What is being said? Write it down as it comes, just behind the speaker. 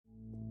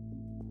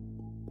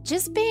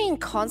just being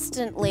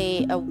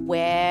constantly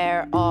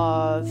aware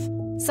of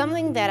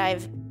something that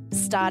I've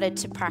started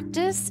to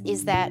practice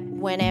is that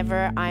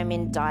whenever I'm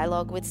in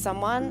dialogue with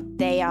someone,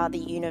 they are the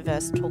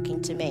universe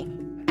talking to me.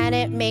 And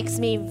it makes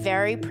me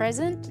very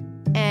present.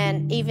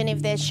 And even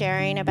if they're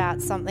sharing about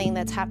something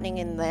that's happening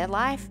in their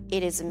life,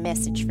 it is a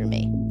message for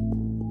me.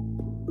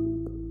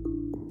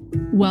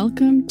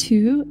 Welcome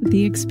to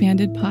the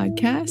Expanded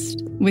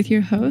Podcast with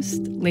your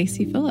host,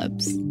 Lacey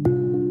Phillips.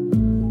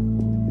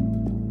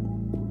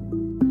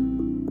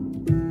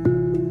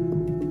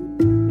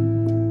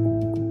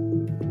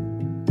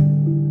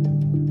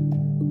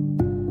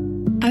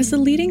 As a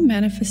leading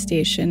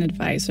manifestation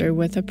advisor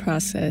with a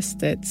process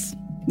that's,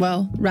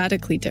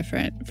 radically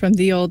different from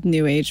the old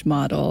New Age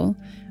model,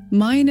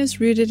 mine is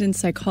rooted in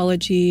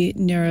psychology,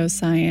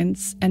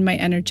 neuroscience, and my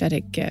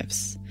energetic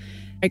gifts.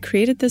 I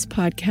created this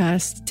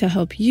podcast to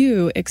help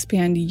you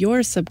expand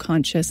your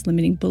subconscious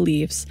limiting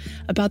beliefs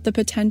about the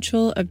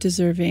potential of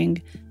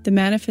deserving the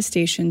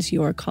manifestations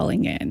you're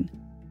calling in.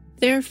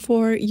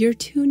 Therefore, you're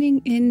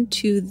tuning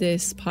into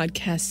this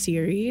podcast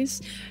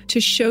series to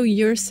show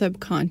your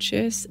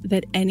subconscious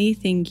that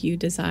anything you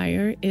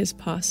desire is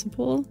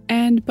possible.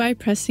 And by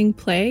pressing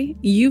play,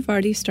 you've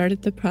already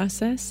started the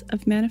process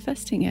of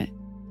manifesting it.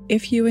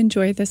 If you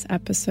enjoy this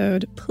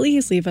episode,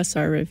 please leave us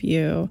a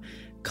review,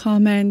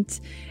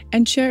 comment,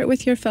 and share it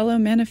with your fellow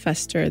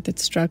manifester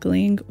that's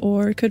struggling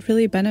or could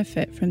really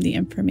benefit from the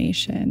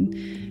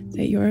information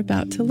that you're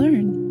about to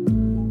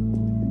learn.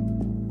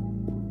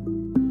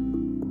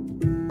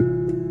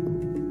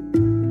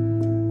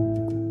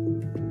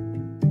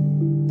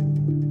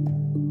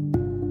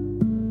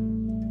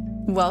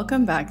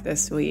 Welcome back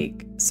this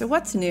week. So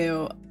what's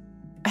new?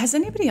 Has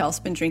anybody else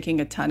been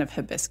drinking a ton of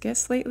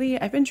hibiscus lately?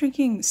 I've been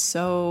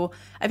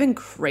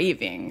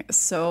craving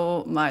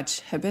so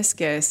much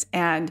hibiscus,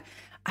 and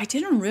I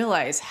didn't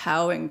realize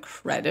how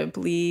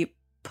incredibly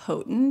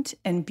potent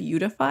and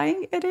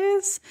beautifying it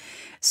is.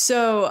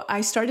 So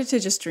I started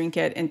to just drink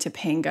it in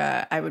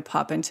Topanga. I would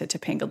pop into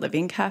Topanga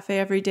Living Cafe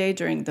every day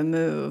during the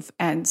move.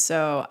 And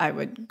so I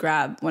would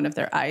grab one of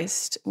their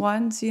iced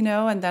ones,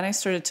 and then I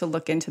started to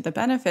look into the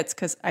benefits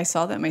because I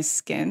saw that my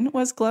skin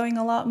was glowing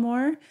a lot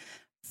more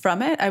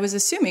from it. I was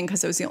assuming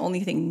because it was the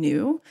only thing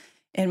new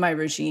in my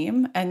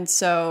regime. And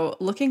so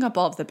looking up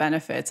all of the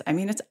benefits,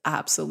 it's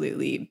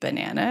absolutely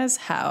bananas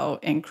how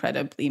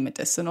incredibly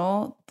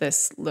medicinal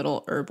this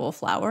little herbal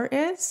flower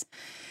is.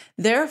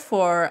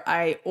 Therefore,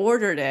 I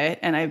ordered it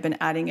and I've been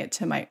adding it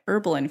to my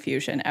herbal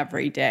infusion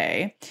every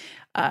day.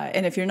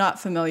 And if you're not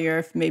familiar,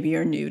 if maybe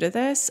you're new to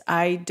this,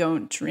 I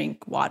don't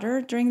drink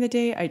water during the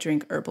day. I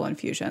drink herbal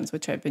infusions,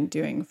 which I've been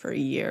doing for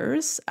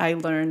years. I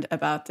learned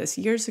about this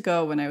years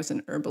ago when I was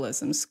in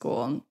herbalism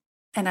school.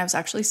 And I was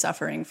actually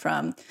suffering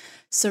from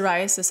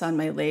psoriasis on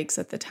my legs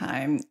at the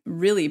time,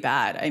 really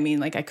bad.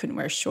 I couldn't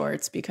wear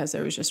shorts because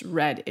there was just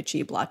red,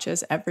 itchy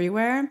blotches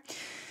everywhere.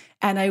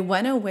 And I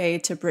went away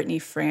to Brittany,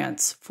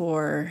 France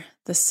for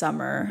the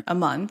summer, a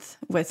month,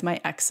 with my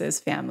ex's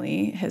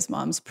family. His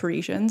mom's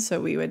Parisian, so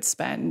we would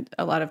spend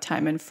a lot of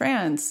time in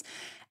France.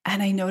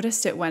 And I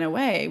noticed it went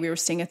away. We were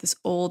staying at this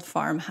old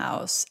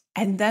farmhouse.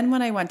 And then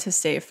when I went to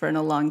stay for an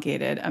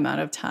elongated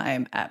amount of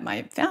time at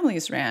my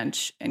family's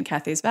ranch in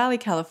Cathays Valley,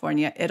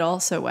 California, it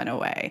also went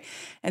away.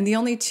 And the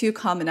only two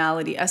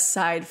commonality,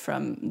 aside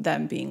from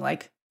them being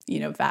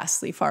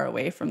vastly far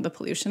away from the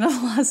pollution of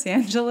Los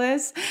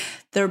Angeles,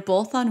 they're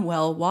both on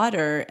well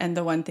water. And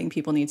the one thing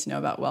people need to know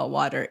about well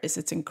water is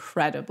it's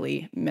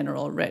incredibly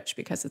mineral rich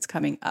because it's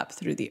coming up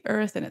through the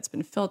earth and it's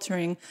been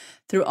filtering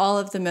through all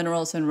of the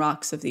minerals and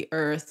rocks of the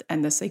earth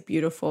and this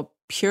beautiful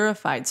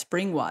purified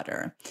spring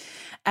water.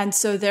 And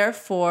so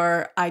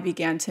therefore, I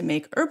began to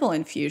make herbal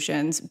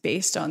infusions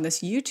based on this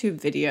YouTube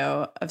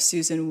video of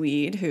Susan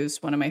Weed,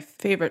 who's one of my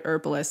favorite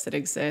herbalists that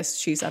exists.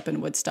 She's up in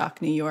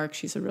Woodstock, New York.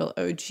 She's a real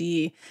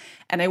OG.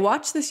 And I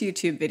watched this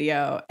YouTube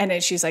video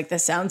and she's like,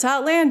 this sounds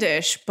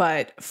outlandish,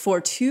 but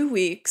for 2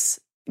 weeks,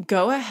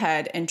 go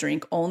ahead and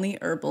drink only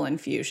herbal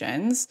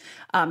infusions.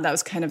 That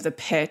was kind of the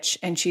pitch.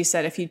 And she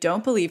said, if you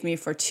don't believe me,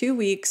 for 2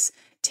 weeks,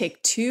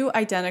 take 2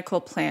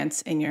 identical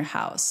plants in your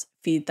house,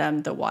 feed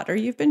them the water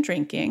you've been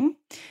drinking,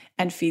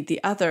 and feed the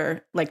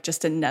other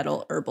just a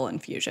nettle herbal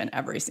infusion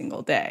every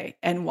single day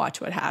and watch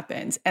what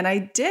happens. And I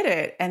did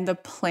it and the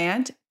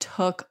plant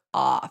took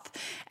off.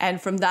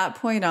 And from that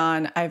point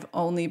on, I've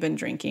only been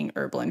drinking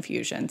herbal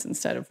infusions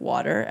instead of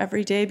water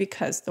every day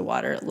because the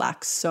water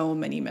lacks so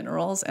many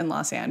minerals in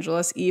Los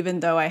Angeles, even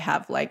though I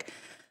have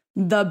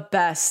the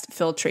best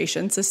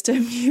filtration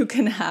system you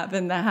can have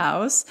in the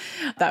house.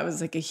 That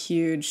was a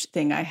huge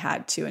thing I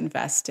had to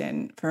invest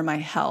in for my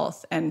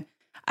health. And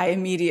I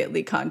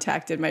immediately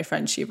contacted my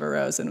friend Shiva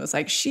Rose and was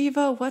like,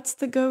 Shiva, what's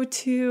the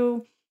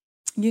go-to,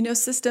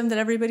 system that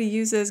everybody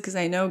uses? Because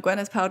I know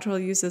Gwyneth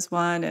Paltrow uses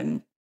one.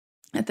 And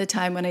at the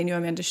time when I knew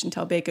Amanda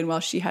Chantel Bacon,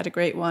 she had a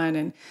great one.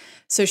 And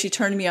so she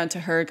turned me onto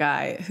her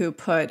guy who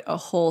put a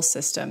whole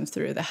system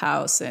through the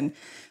house. And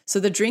so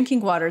the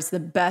drinking water is the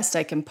best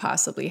I can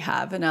possibly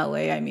have in LA.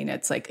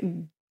 It's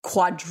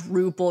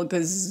quadruple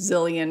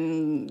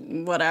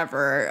gazillion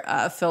whatever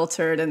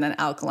filtered and then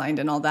alkalined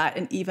and all that.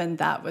 And even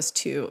that was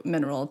too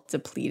mineral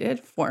depleted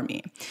for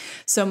me.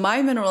 So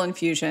my mineral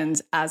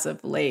infusions as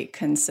of late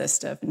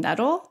consist of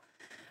nettle,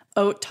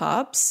 oat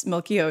tops,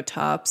 milky oat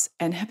tops,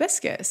 and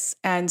hibiscus.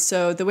 And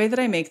so the way that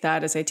I make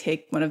that is I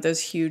take one of those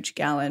huge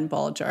gallon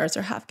ball jars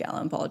or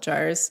half-gallon ball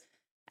jars,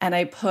 and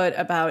I put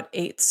about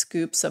 8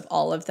 scoops of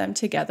all of them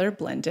together,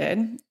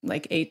 blended,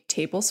 like 8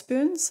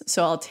 tablespoons.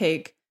 So I'll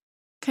take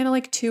kind of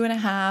like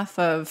 2.5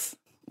 of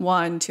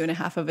one,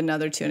 2.5 of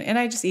another, and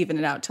I just even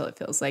it out till it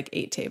feels like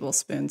 8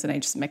 tablespoons, and I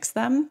just mix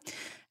them.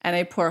 And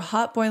I pour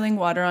hot boiling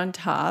water on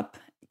top,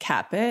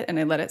 cap it, and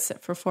I let it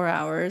sit for 4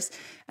 hours.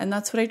 And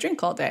that's what I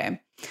drink all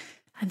day.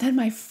 And then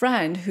my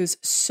friend, who's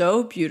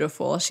so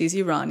beautiful, she's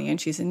Iranian,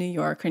 she's in New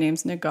York, her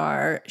name's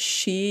Nagar,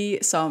 she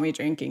saw me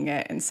drinking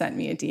it and sent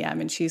me a DM,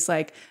 and she's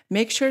like,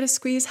 make sure to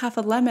squeeze half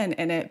a lemon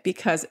in it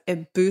because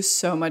it boosts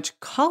so much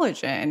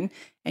collagen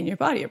in your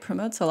body. It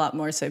promotes a lot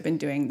more. So I've been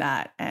doing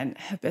that. And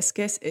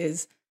hibiscus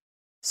is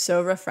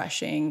so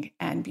refreshing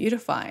and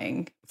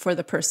beautifying for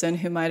the person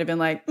who might have been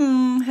like,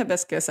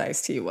 hibiscus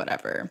iced tea,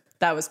 whatever.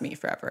 That was me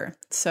forever.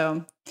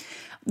 So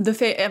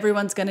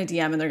everyone's going to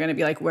DM and they're going to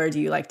be like, where do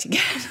you like to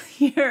get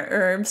your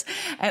herbs?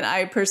 And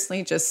I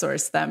personally just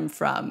source them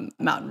from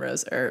Mountain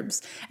Rose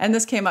Herbs. And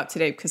this came up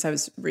today because I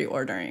was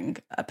reordering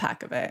a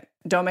pack of it.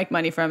 Don't make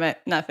money from it.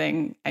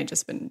 Nothing. I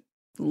just been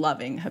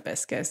loving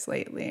hibiscus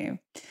lately.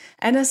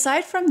 And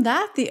aside from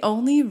that, the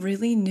only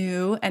really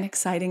new and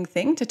exciting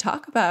thing to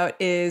talk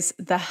about is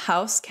the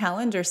house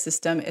calendar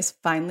system is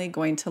finally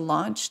going to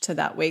launch to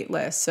that wait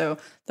list. So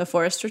the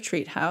Forest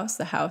Retreat House,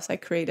 the house I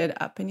created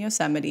up in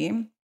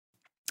Yosemite,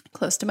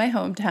 close to my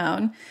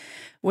hometown,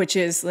 which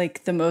is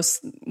like the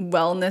most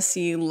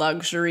wellnessy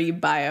luxury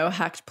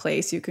biohacked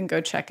place. You can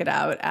go check it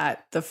out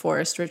at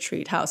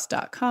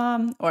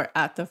theforestretreathouse.com or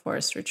at the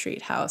Forest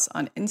Retreat House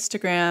on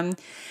Instagram.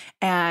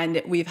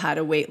 And we've had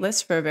a wait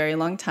list for a very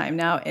long time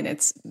now, and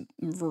it's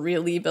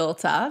really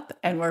built up.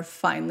 And we're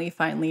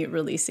finally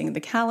releasing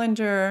the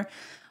calendar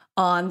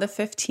on the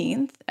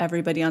 15th.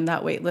 Everybody on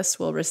that wait list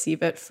will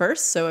receive it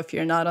first. So if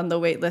you're not on the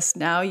wait list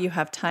now, you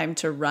have time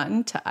to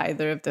run to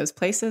either of those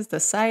places, the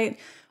site,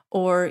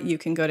 or you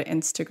can go to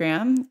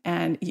Instagram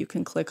and you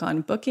can click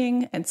on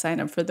booking and sign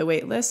up for the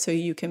wait list so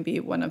you can be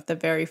one of the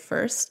very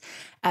first,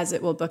 as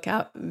it will book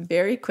out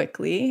very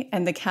quickly.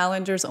 And the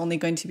calendar is only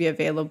going to be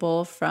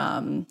available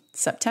from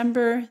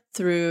September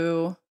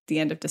through the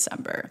end of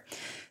December.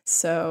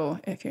 So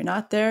if you're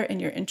not there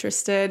and you're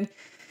interested,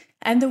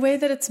 and the way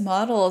that it's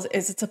modeled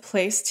is it's a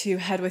place to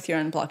head with your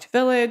unblocked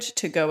village,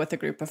 to go with a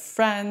group of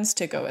friends,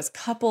 to go as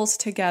couples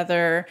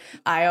together.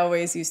 I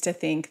always used to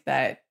think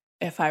that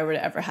if I were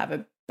to ever have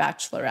a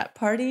bachelorette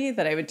party,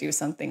 that I would do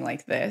something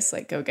like this,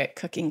 like go get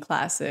cooking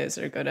classes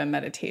or go to a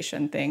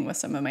meditation thing with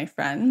some of my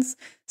friends.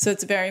 So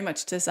it's very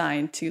much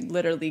designed to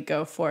literally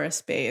go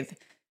forest bathe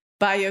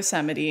by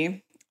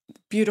Yosemite,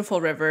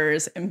 beautiful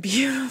rivers and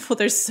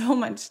there's so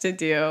much to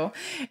do.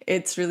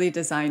 It's really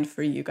designed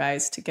for you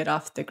guys to get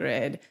off the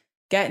grid,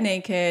 get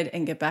naked,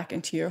 and get back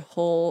into your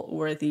whole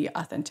worthy,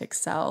 authentic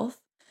self.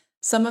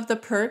 Some of the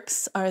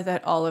perks are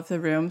that all of the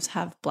rooms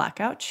have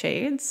blackout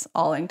shades,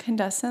 all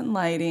incandescent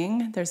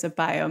lighting. There's a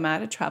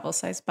biomat, a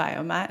travel-size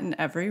biomat in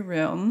every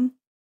room.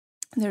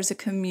 There's a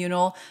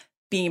communal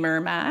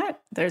beamer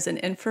mat. There's an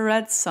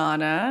infrared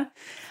sauna,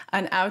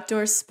 an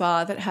outdoor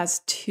spa that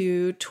has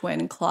 2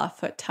 twin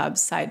clawfoot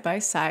tubs side by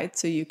side,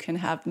 so you can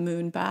have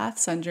moon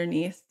baths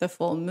underneath the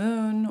full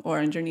moon or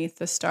underneath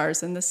the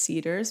stars and the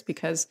cedars,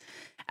 because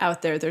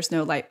out there's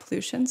no light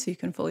pollution, so you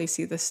can fully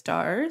see the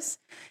stars.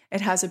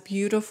 It has a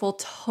beautiful,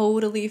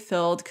 totally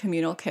filled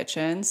communal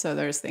kitchen. So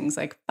there's things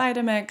like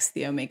Vitamix,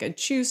 the Omega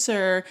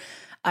juicer,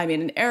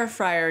 an air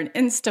fryer, an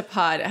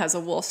Instapot. It has a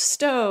Wolf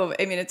stove.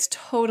 It's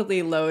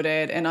totally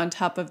loaded. And on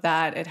top of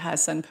that, it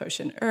has Sun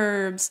Potion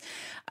herbs.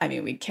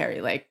 We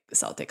carry like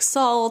Celtic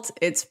salt.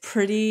 It's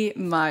pretty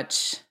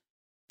much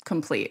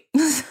complete.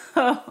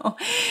 So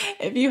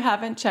if you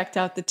haven't checked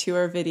out the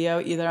tour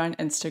video either on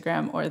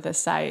Instagram or the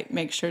site,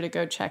 make sure to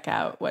go check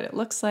out what it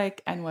looks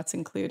like and what's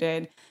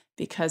included,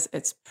 because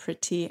it's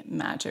pretty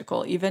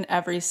magical. Even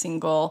every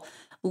single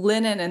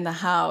linen in the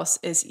house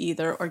is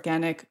either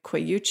organic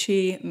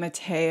Quayuchi,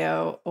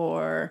 Mateo,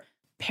 or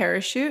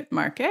Parachute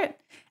Market.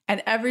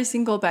 And every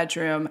single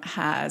bedroom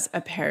has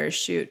a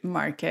Parachute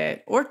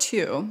Market or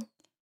 2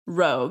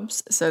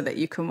 robes so that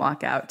you can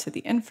walk out to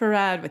the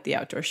infrared with the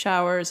outdoor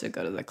showers or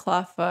go to the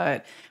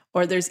clawfoot.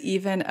 Or there's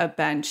even a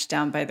bench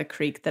down by the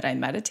creek that I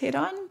meditate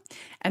on.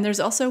 And there's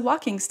also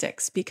walking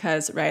sticks,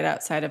 because right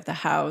outside of the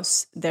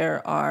house,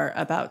 there are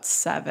about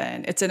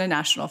 7. It's in a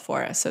national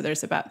forest, so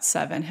there's about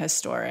 7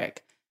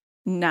 historic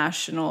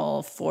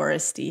national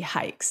foresty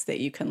hikes that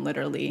you can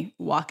literally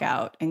walk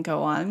out and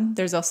go on.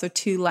 There's also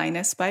 2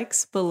 Linus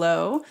bikes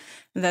below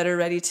that are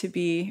ready to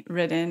be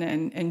ridden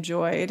and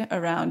enjoyed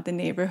around the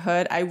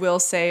neighborhood. I will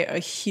say a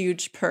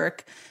huge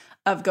perk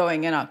of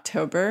going in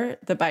October,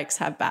 the bikes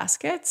have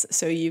baskets,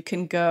 so you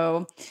can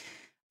go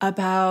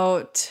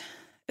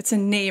it's a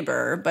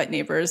neighbor, but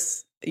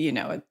neighbors,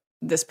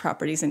 this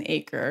property's an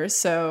acre.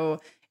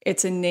 So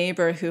it's a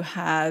neighbor who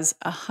has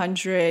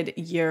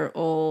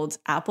 100-year-old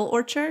apple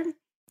orchard,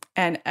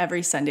 and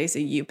every Sunday's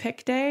a you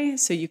pick day.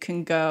 So you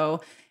can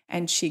go,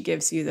 and she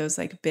gives you those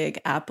like big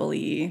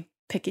apple-y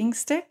picking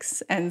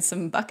sticks and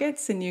some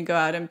buckets, and you go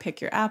out and pick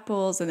your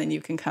apples, and then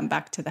you can come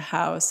back to the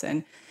house.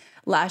 And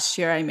last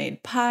year I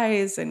made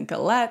pies and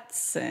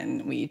galettes,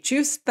 and we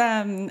juiced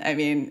them. I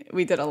mean,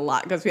 we did a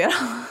lot because we had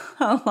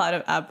a lot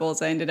of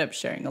apples. I ended up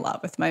sharing a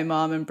lot with my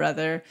mom and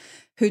brother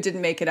who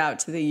didn't make it out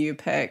to the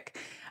U-Pick.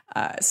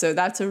 So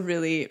that's a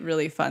really,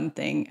 really fun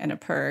thing and a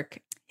perk.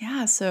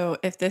 Yeah, so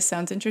if this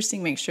sounds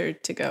interesting, make sure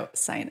to go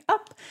sign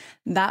up.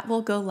 That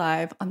will go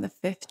live on the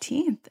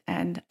 15th,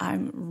 and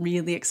I'm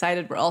really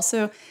excited. We're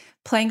also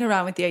playing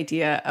around with the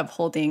idea of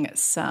holding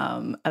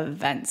some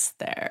events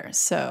there.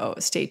 So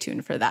stay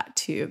tuned for that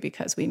too,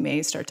 because we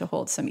may start to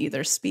hold some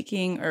either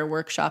speaking or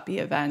workshop-y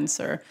events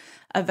or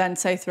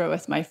events I throw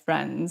with my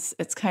friends.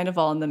 It's kind of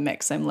all in the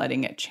mix. I'm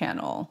letting it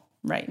channel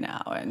right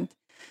now. And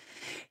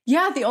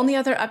yeah, the only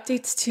other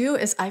updates too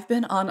is I've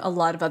been on a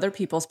lot of other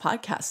people's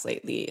podcasts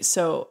lately.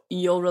 So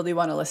you'll really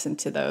want to listen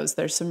to those.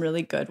 There's some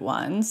really good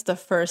ones. The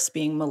first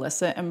being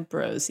Melissa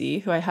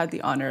Ambrosi, who I had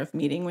the honor of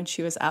meeting when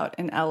she was out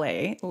in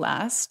LA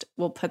last.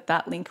 We'll put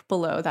that link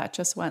below. That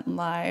just went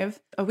live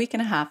a week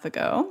and a half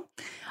ago.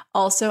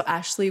 Also,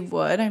 Ashley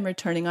Wood, I'm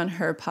returning on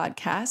her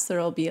podcast.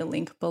 There will be a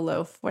link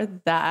below for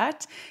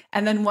that.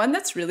 And then one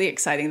that's really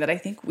exciting that I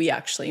think we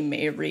actually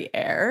may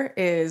re-air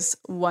is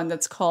one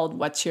that's called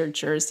What's Your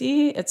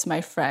Jersey? It's my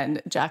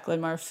friend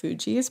Jacqueline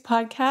Marfuji's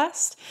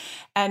podcast.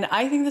 And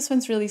I think this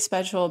one's really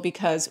special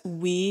because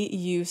we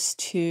used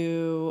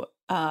to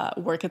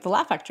work at the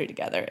Laugh Factory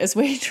together as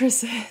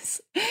waitresses.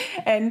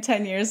 And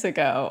 10 years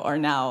ago, or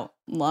now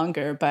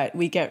longer, but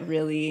we get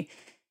really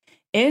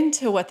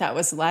into what that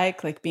was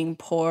like being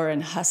poor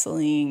and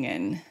hustling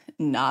and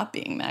not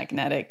being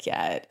magnetic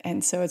yet.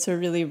 And so it's a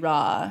really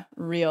raw,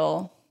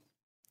 real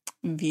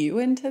view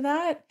into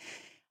that.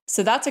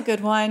 So that's a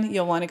good one.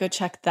 You'll want to go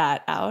check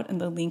that out. And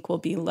the link will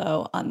be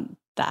below on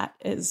that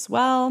as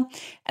well.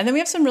 And then we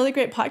have some really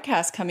great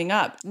podcasts coming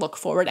up. Look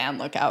forward and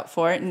look out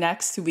for it.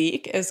 Next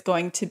week is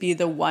going to be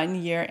the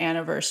 1-year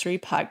anniversary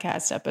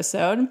podcast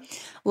episode.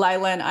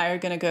 Lila and I are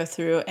going to go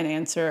through and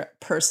answer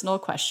personal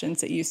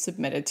questions that you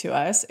submitted to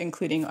us,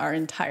 including our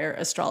entire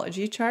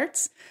astrology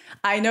charts.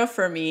 I know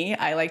for me,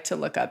 I like to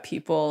look up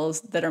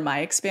people's that are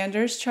my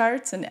expanders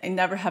charts, and I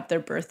never have their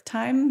birth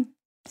time.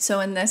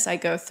 So in this, I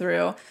go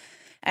through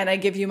and I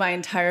give you my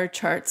entire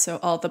chart, so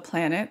all the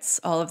planets,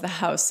 all of the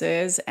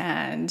houses,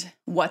 and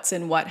what's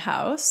in what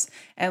house.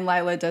 And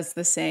Lila does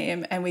the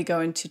same, and we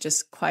go into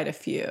just quite a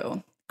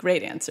few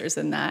great answers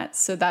in that.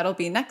 So that'll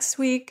be next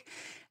week.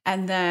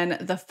 And then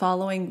the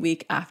following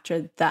week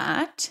after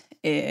that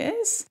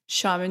is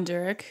Shaman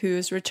Durek,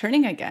 who's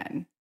returning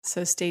again.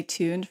 So stay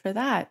tuned for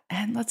that.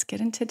 And let's get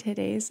into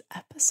today's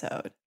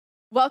episode.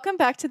 Welcome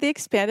back to the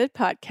Expanded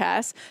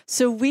Podcast.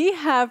 So we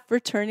have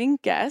returning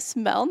guest,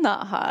 Mel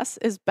Nahas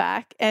is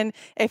back. And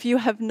if you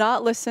have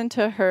not listened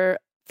to her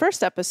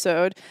first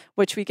episode,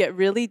 which we get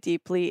really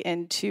deeply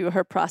into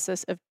her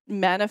process of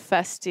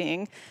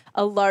manifesting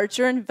a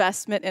larger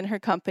investment in her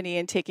company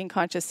and taking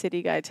Conscious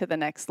City Guide to the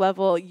next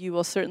level, you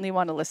will certainly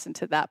want to listen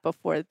to that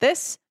before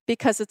this,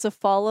 because it's a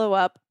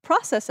follow-up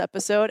process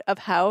episode of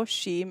how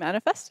she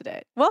manifested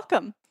it.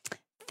 Welcome.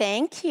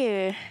 Thank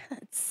you.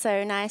 It's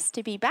so nice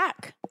to be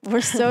back.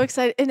 We're so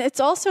excited. And it's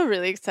also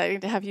really exciting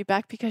to have you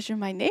back because you're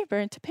my neighbor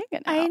in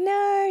Topanga now. I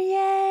know,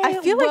 yay.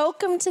 I feel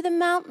welcome to the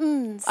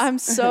mountains. I'm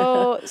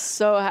so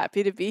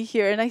happy to be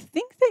here. And I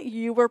think that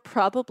you were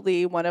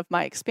probably one of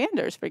my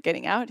expanders for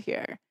getting out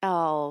here.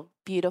 Oh,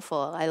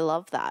 beautiful. I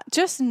love that.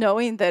 Just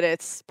knowing that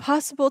it's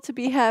possible to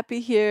be happy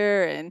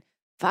here and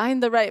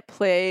find the right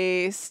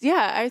place.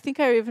 Yeah, I think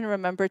I even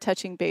remember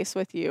touching base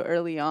with you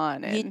early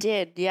on. You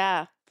did,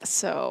 yeah.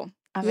 So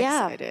I'm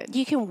excited.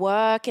 You can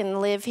work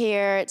and live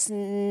here. It's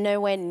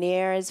nowhere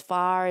near as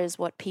far as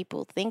what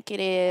people think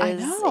it is. I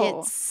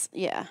know.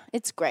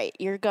 It's great.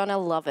 You're going to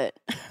love it.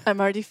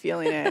 I'm already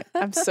feeling it.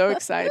 I'm so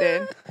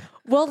excited.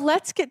 Well,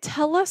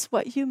 tell us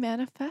what you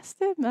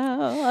manifested,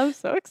 Mel. I'm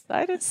so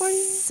excited for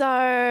you.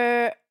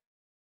 So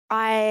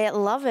I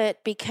love it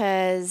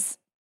because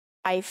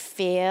I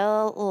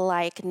feel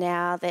like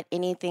now that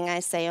anything I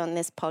say on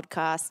this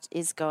podcast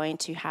is going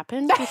to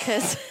happen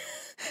because...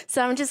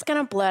 So I'm just going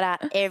to blurt out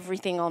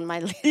everything on my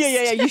list.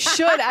 Yeah. You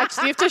should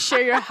actually. You have to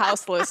share your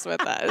house list with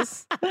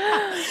us.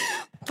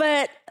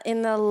 But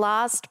in the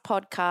last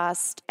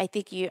podcast, I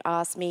think you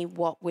asked me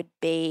what would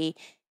be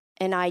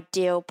an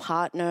ideal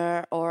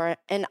partner or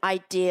an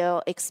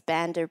ideal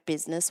expander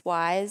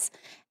business-wise.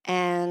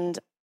 And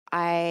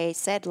I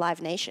said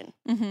Live Nation.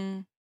 Mm-hmm.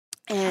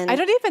 And I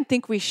don't even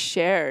think we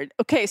shared.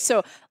 Okay,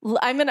 so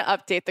I'm going to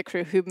update the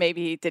crew who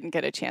maybe didn't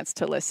get a chance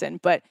to listen,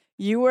 but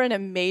you were in a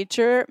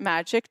major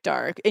magic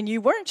dark and you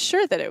weren't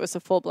sure that it was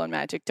a full-blown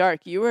magic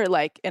dark. You were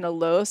like in a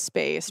low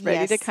space,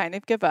 ready to kind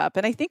of give up.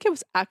 And I think it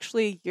was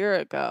actually a year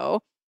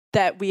ago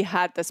that we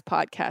had this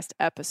podcast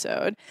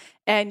episode.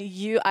 And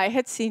I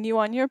had seen you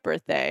on your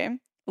birthday.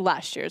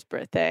 last year's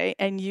birthday,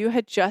 and you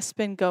had just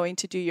been going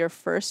to do your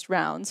first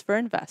rounds for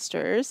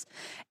investors,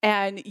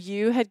 and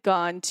you had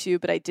gone to,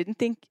 but I don't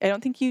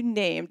think you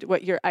named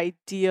what your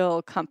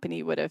ideal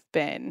company would have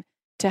been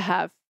to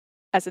have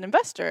as an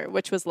investor,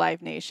 which was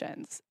Live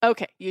Nations.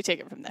 Okay, you take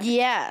it from there.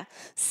 Yeah.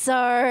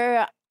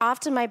 So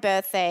after my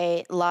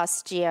birthday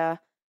last year,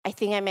 I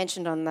think I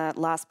mentioned on the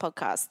last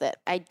podcast that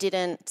I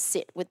didn't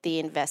sit with the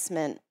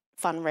investment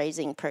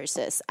fundraising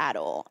process at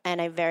all.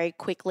 And I very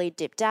quickly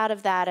dipped out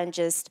of that and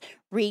just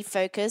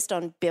refocused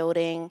on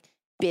building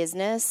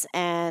business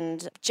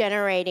and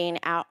generating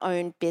our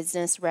own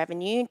business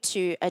revenue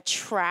to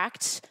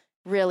attract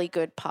really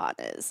good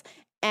partners.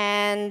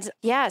 And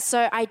yeah,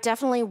 so I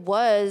definitely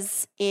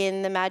was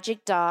in the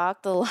magic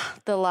dark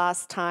the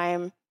last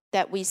time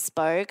that we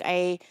spoke.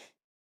 I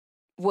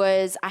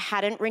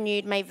hadn't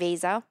renewed my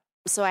visa.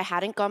 So I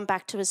hadn't gone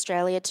back to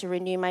Australia to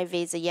renew my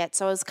visa yet.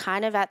 So I was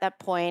kind of at that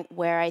point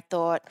where I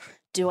thought,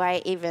 do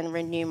I even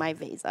renew my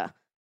visa?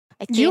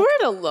 You were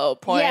at a low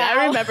point. Yeah.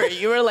 I remember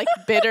you were like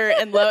bitter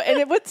and low.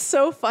 And what's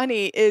so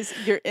funny is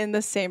you're in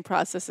the same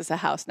process as a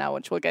house now,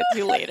 which we'll get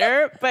to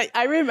later. But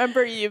I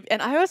remember you,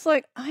 and I was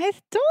like, I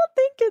don't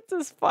think it's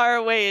as far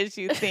away as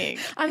you think.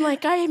 I'm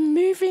like, I am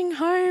moving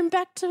home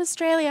back to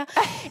Australia.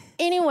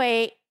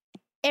 Anyway,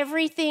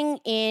 everything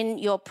in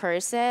your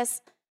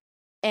process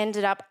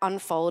ended up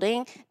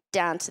unfolding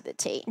down to the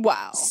T.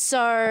 Wow.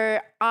 So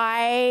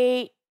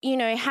I,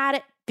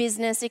 had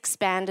business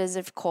expanders,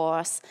 of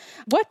course.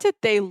 What did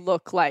they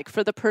look like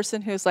for the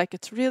person who's like,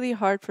 it's really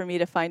hard for me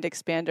to find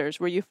expanders?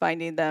 Were you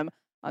finding them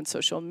on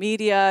social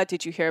media?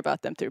 Did you hear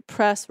about them through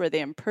press? Were they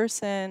in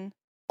person?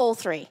 All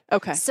three.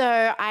 Okay.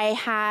 So I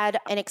had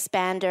an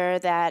expander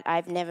that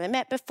I've never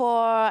met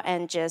before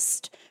and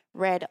just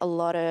read a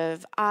lot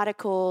of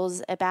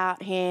articles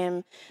about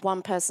him.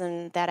 One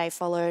person that I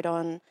followed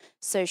on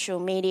social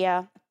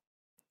media,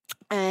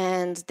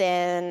 and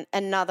then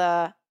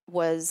another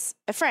was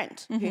a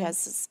friend who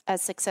has a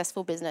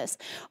successful business.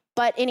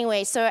 But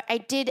anyway, so I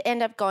did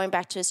end up going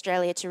back to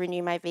Australia to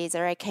renew my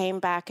visa. I came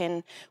back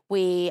and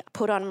we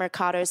put on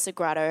Mercado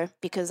Sagrado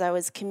because I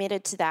was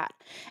committed to that.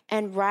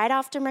 And right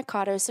after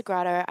Mercado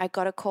Sagrado, I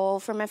got a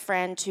call from a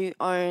friend who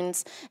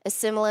owns a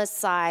similar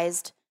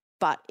sized,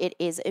 but it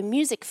is a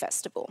music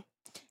festival.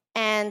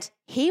 And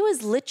he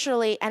was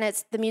literally,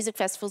 and the music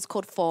festival's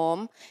called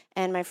Form,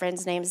 and my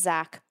friend's name's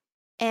Zach.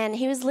 And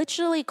he was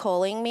literally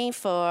calling me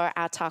for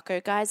our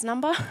taco guy's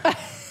number.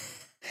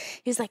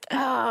 He was like,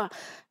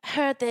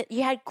 heard that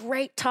you had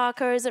great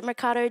tacos at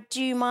Mercado.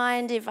 Do you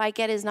mind if I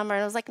get his number?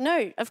 And I was like,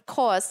 no, of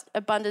course,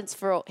 abundance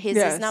for all.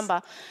 Here's his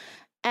number.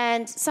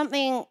 And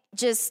something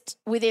just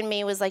within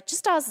me was like,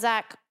 just ask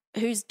Zach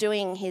who's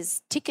doing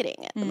his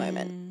ticketing at the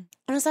moment. And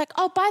I was like,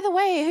 oh, by the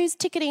way, who's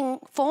ticketing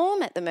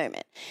Form at the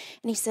moment?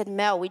 And he said,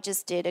 Mel, we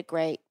just did a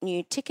great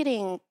new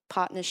ticketing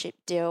partnership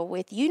deal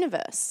with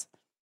Universe.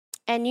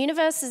 And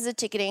Universe is a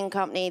ticketing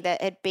company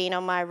that had been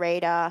on my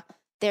radar.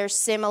 They're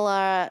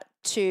similar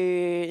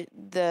to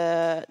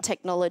the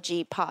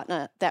technology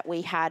partner that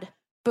we had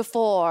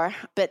before,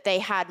 but they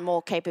had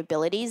more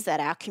capabilities that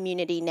our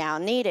community now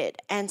needed.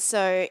 And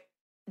so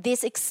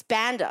this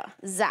expander,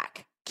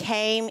 Zach,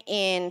 came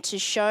in to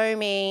show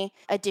me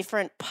a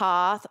different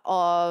path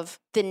of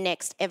the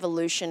next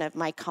evolution of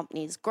my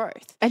company's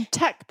growth. And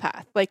tech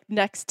path, like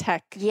next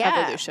tech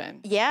evolution.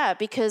 Yeah,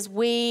 because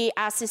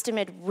our system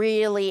had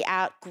really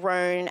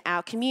outgrown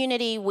our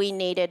community. We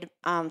needed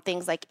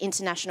things like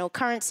international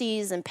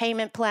currencies and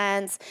payment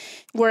plans.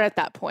 We're at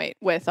that point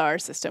with our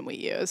system we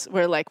use.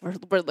 We're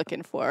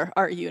looking for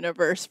our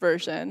Universe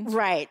version.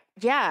 Right,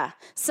 yeah.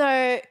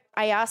 So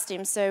I asked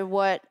him, so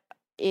what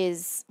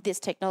is this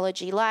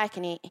technology like?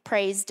 And he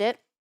praised it.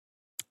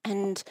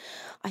 And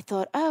I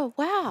thought, oh,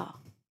 wow,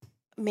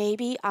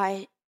 maybe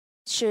I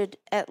should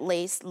at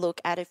least look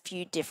at a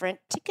few different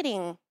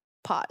ticketing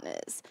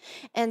partners.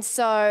 And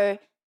so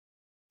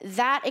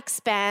that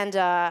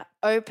expander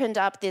opened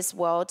up this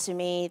world to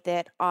me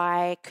that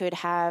I could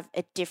have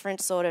a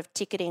different sort of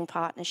ticketing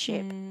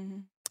partnership.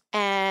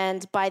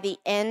 And by the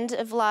end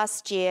of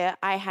last year,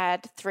 I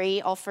had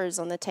 3 offers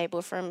on the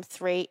table from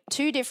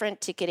 2 different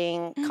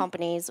ticketing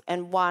companies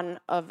and one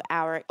of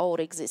our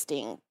old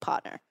existing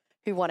partner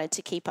who wanted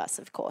to keep us,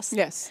 of course.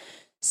 Yes.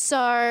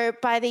 So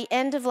by the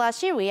end of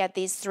last year, we had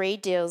these 3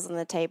 deals on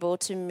the table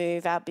to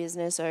move our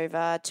business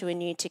over to a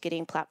new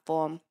ticketing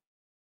platform,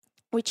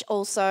 which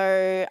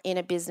also in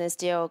a business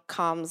deal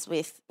comes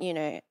with,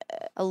 a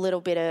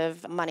little bit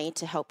of money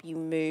to help you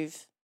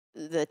move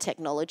the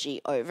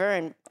technology over,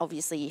 and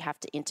obviously you have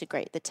to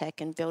integrate the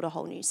tech and build a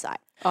whole new site.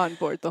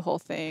 Onboard the whole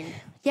thing.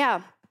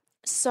 Yeah.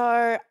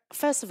 So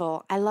first of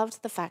all, I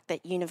loved the fact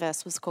that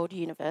Universe was called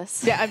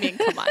Universe. Yeah, I mean,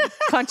 come on.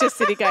 Conscious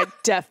City Guide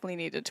definitely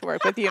needed to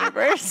work with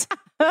Universe.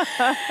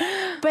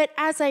 But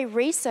as I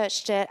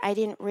researched it, I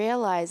didn't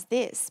realize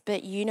this,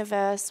 but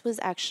Universe was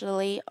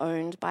actually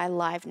owned by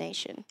Live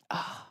Nation.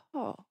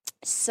 Oh.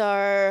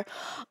 So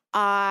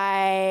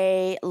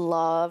I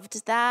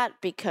loved that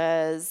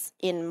because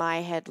in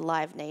my head,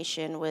 Live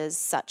Nation was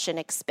such an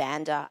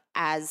expander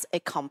as a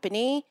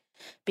company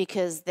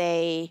because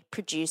they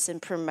produce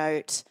and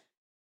promote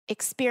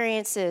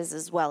experiences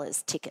as well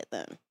as ticket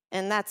them.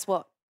 And that's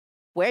what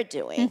we're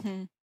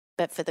doing,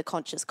 but for the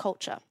conscious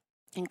culture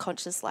and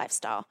conscious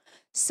lifestyle.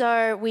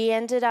 So we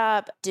ended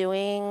up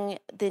doing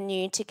the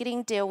new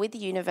ticketing deal with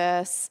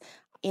Universe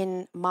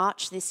in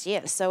March this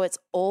year. So it's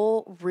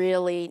all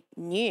really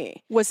new.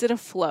 Was it a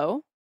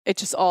flow? It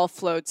just all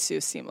flowed so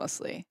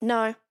seamlessly.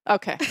 No.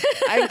 Okay.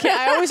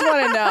 I always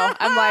want to know.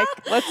 I'm like,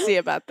 let's see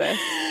about this.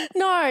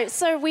 No.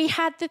 So we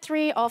had the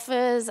 3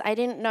 offers. I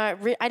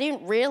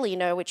didn't really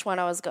know which one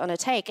I was going to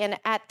take. And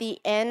at the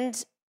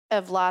end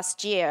of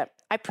last year,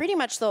 I pretty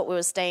much thought we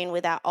were staying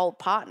with our old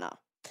partner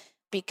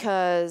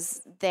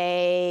because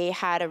they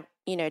had a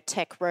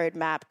tech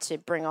roadmap to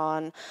bring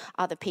on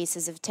other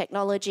pieces of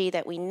technology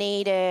that we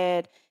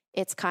needed.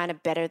 It's kind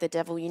of better the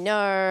devil you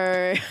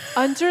know.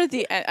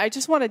 I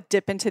just want to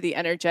dip into the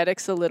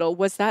energetics a little.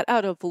 Was that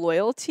out of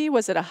loyalty?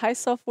 Was it a high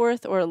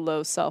self-worth or a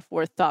low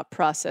self-worth thought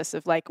process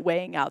of like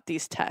weighing out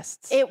these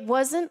tests? It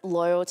wasn't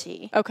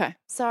loyalty. Okay.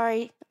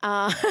 Sorry.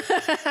 That's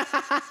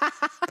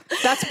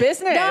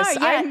business. No, yeah,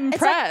 I'm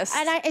impressed.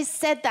 And I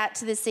said that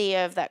to the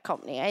CEO of that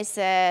company. I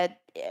said,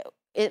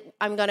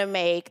 I'm going to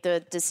make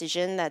the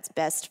decision that's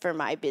best for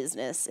my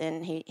business.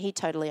 And he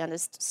totally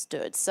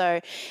understood.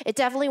 So it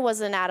definitely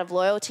wasn't out of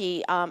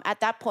loyalty. At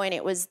that point,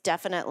 it was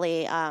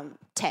definitely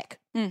tech.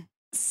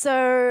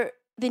 So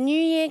the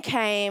new year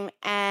came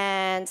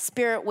and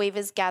Spirit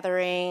Weavers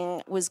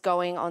Gathering was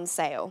going on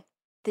sale.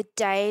 The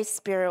day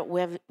Spirit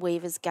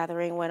Weavers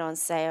Gathering went on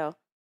sale,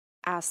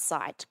 our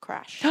site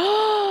crashed.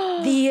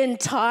 The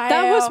entire...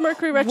 That was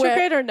Mercury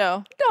retrograde or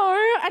no? No,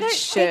 I don't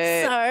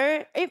think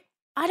so.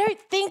 I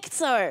don't think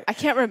so. I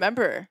can't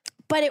remember.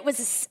 But it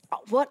was,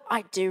 what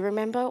I do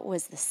remember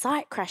was the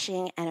site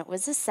crashing, and it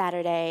was a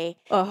Saturday.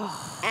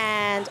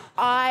 And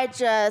I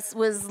just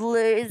was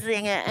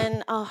losing it.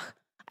 And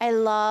I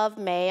love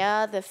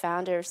Maya, the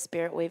founder of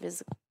Spirit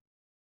Weavers,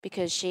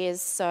 because she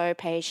is so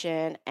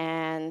patient,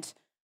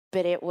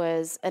 but it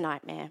was a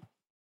nightmare.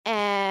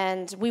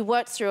 And we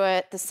worked through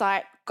it. The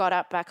site got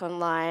up back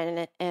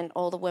online, and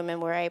all the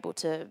women were able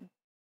to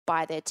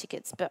buy their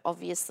tickets. But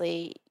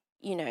obviously,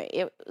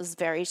 it was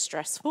very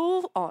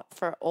stressful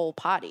for all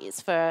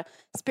parties, for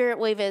Spirit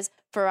Weavers,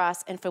 for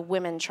us, and for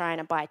women trying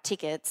to buy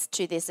tickets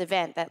to this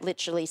event that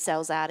literally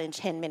sells out in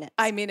 10 minutes.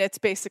 I mean, it's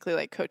basically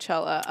like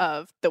Coachella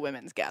of the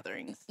women's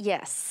gatherings.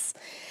 Yes.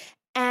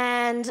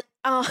 And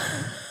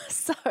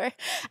so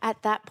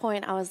at that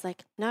point, I was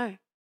like, no,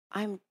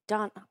 I'm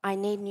done. I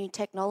need new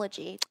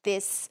technology.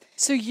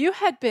 So you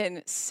had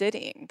been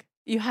sitting.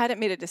 You hadn't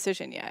made a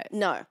decision yet.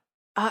 No.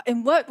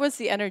 And what was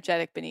the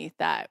energetic beneath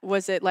that?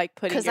 Was it like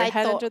putting your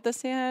head under the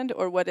sand,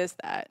 or what is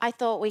that? I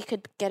thought we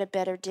could get a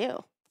better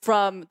deal.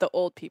 From the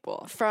old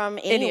people? From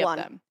anyone.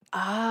 Any of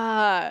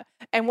them?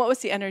 And what was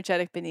the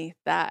energetic beneath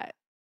that?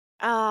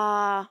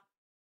 That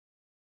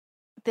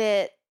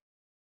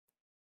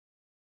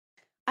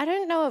I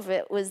don't know if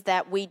it was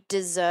that we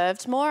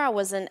deserved more. I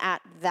wasn't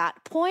at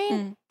that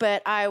point,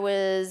 but I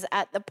was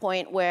at the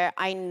point where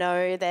I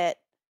know that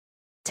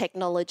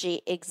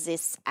technology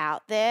exists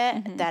out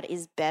there that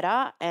is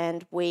better,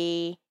 and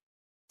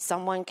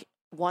someone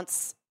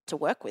wants to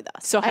work with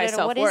us. So high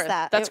self-worth. What is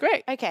that? That's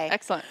great. Okay.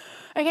 Excellent.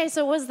 Okay,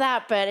 so it was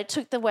that, but it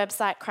took the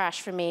website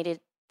crash for me to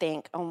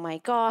think, oh my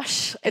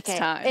gosh. It's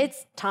time.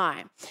 It's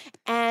time.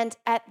 And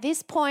at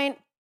this point,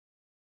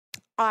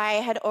 I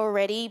had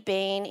already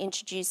been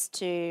introduced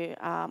to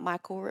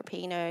Michael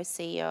Rapino,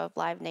 CEO of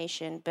Live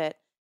Nation, but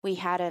we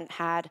hadn't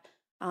had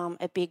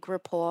a big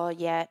rapport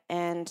yet.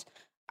 And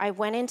I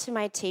went into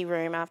my tea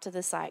room after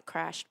the site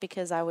crashed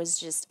because I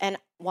was and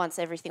once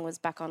everything was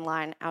back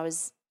online, it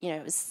was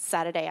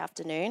Saturday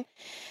afternoon,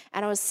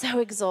 and I was so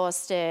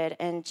exhausted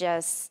and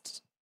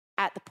just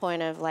at the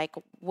point of like,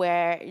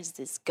 where is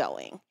this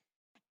going?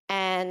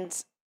 And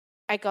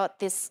I got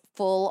this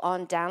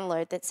full-on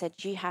download that said,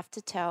 you have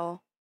to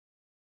tell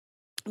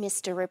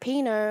Mr.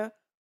 Rapino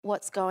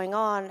what's going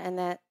on, and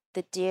that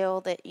the deal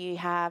that you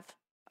have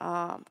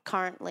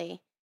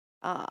currently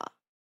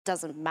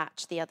doesn't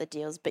match the other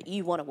deals, but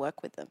you want to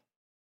work with them.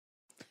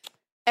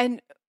 And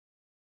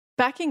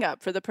backing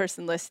up for the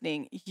person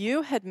listening,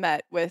 you had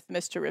met with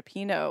Mr.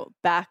 Rapino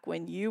back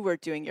when you were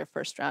doing your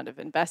first round of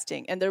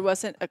investing, and there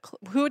wasn't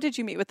who did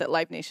you meet with at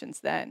Live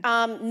Nations then?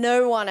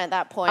 No one at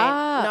that point.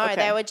 Okay.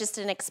 They were just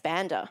an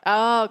expander.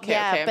 Oh, okay.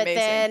 Yeah, okay, but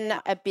amazing.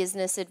 then a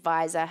business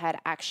advisor had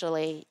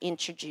actually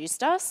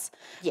introduced us.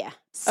 Yeah,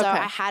 so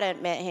I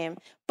hadn't met him,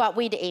 but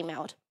we'd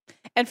emailed.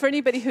 And for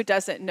anybody who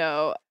doesn't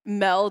know,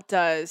 Mel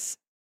does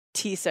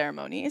tea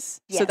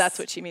ceremonies. Yes. So that's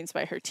what she means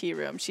by her tea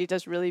room. She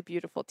does really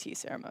beautiful tea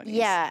ceremonies.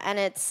 Yeah, and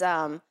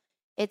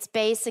it's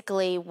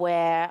basically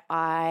where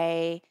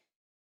I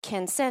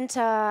can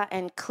center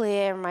and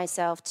clear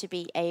myself to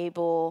be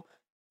able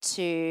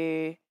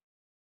to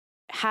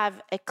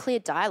have a clear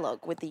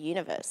dialogue with the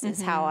universe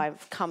is how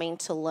I've coming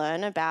to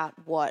learn about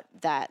what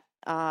that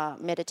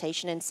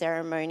meditation and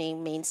ceremony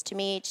means to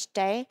me each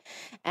day.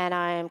 And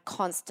I am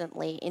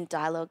constantly in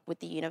dialogue with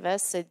the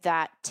universe. So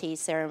that tea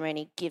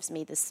ceremony gives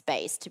me the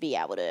space to be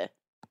able to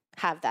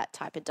have that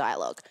type of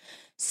dialogue.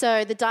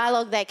 So the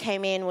dialogue that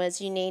came in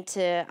was you need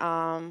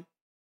to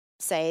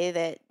say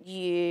that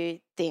you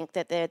think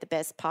that they're the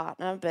best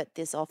partner, but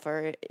this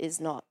offer is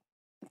not,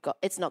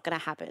 it's not going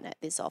to happen at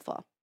this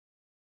offer.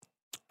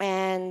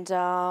 And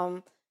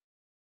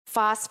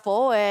fast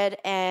forward,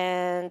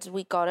 and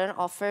we got an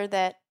offer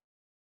that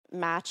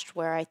matched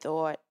where I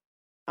thought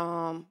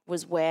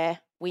was where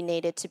we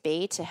needed to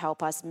be to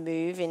help us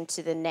move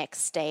into the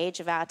next stage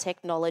of our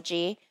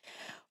technology.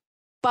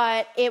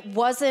 But it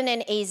wasn't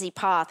an easy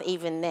path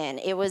even then.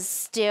 It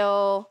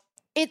still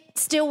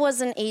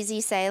wasn't easy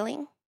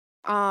sailing.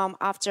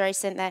 After I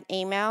sent that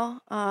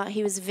email,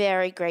 he was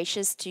very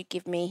gracious to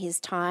give me his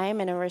time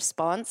and a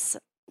response.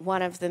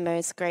 One of the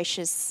most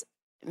gracious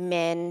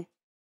men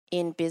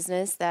in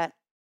business that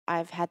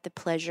I've had the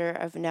pleasure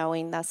of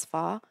knowing thus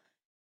far.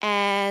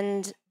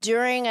 And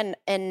during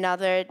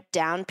another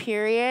down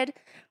period,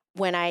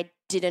 when I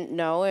didn't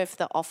know if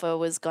the offer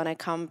was going to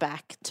come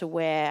back to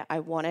where I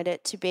wanted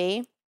it to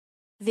be,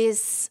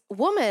 this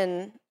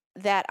woman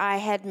that I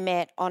had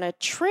met on a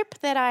trip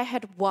that I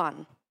had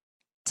won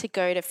to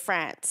go to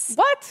France.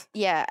 What?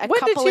 Yeah.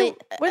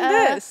 When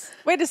this?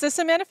 Wait, is this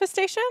a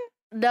manifestation?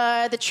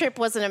 No, the trip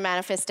wasn't a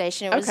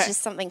manifestation. It was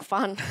just something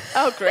fun.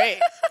 Oh, great.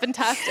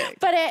 Fantastic.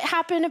 But it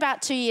happened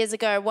about 2 years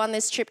ago. Won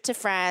this trip to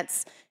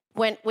France,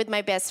 went with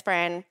my best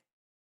friend,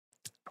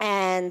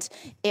 and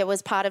it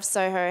was part of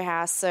Soho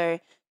House. So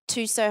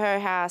 2 Soho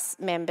House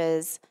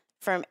members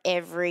from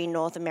every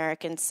North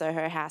American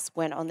Soho House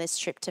went on this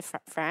trip to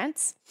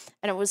France,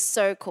 and it was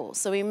so cool.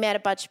 So we met a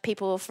bunch of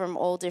people from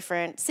all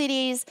different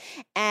cities,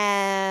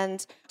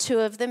 and 2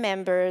 of the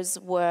members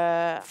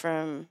were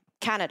from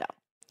Canada.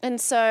 And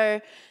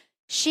so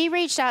she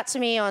reached out to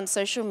me on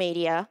social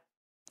media,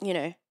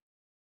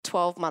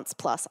 12 months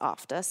plus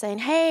after, saying,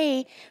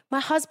 hey, my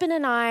husband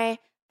and I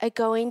are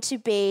going to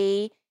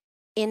be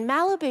in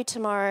Malibu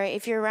tomorrow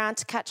if you're around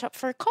to catch up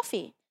for a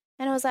coffee.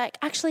 And I was like,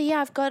 actually,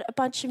 yeah, I've got a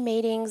bunch of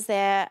meetings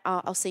there.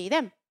 I'll see you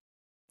then.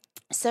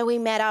 So we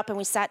met up and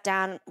we sat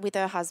down with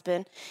her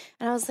husband.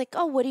 And I was like,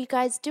 oh, what are you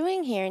guys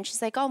doing here? And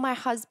she's like, oh, my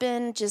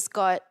husband just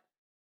got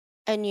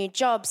a new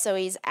job. So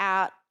he's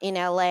out in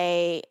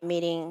LA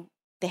meeting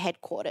the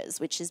headquarters,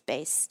 which is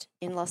based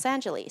in Los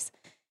Angeles.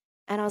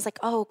 And I was like,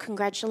 oh,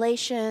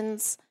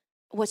 congratulations.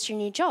 What's your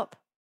new job?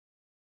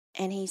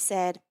 And he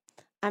said,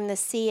 I'm the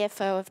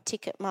CFO of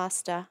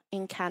Ticketmaster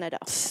in Canada.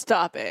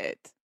 Stop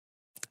it.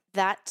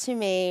 That to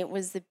me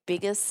was the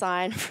biggest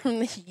sign from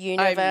the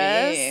universe.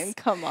 I mean,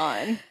 come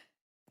on.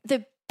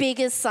 The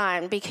biggest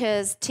sign,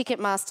 because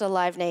Ticketmaster,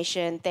 Live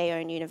Nation, they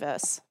own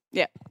Universe.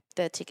 Yeah.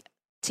 The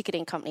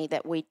ticketing company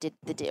that we did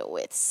the deal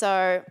with.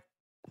 So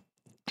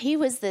he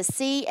was the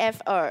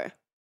CFO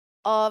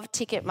of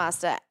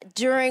Ticketmaster.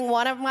 During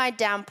one of my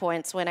down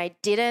points when I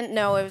didn't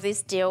know if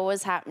this deal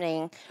was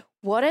happening,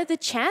 what are the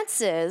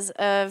chances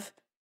of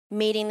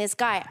meeting this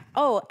guy?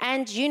 Oh,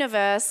 and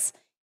Universe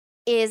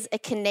is a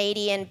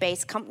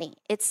Canadian-based company.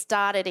 It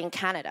started in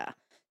Canada.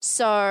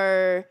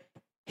 So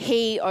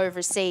he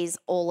oversees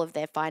all of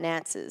their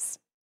finances.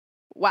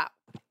 Wow.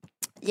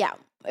 Yeah.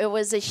 It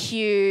was a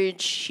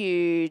huge,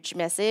 huge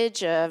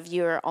message of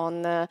you're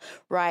on the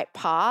right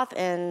path.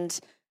 And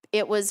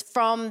it was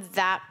from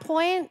that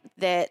point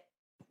that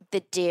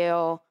the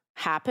deal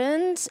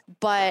happened,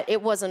 but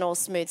it wasn't all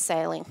smooth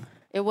sailing.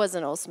 It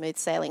wasn't all smooth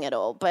sailing at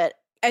all.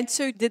 And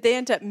so did they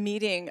end up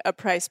meeting a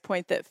price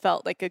point that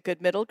felt like a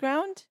good middle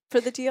ground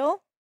for the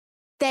deal?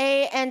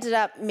 They ended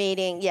up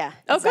meeting, yeah,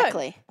 oh,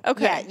 exactly. Good.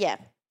 Okay.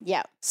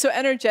 Yeah. So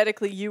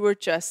energetically, you were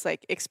just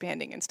like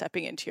expanding and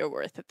stepping into your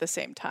worth at the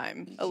same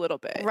time a little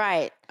bit.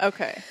 Right.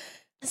 Okay.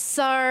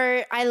 So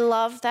I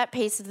love that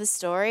piece of the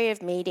story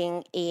of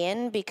meeting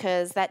Ian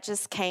because that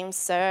just came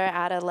so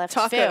out of left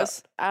field.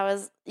 I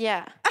was,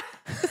 yeah.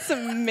 It's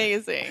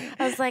amazing.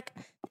 I was like,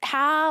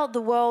 how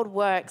the world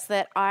works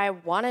that I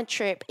won a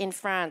trip in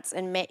France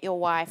and met your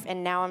wife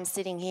and now I'm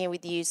sitting here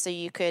with you so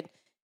you could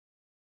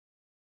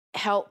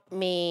help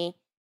me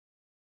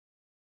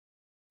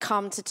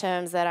come to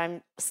terms that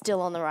I'm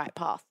still on the right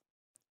path.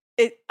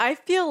 I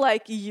feel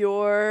like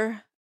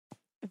you're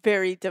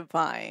very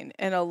divine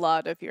in a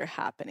lot of your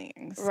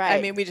happenings. Right.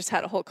 I mean, we just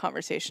had a whole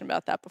conversation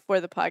about that before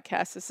the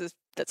podcast.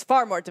 That's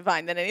far more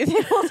divine than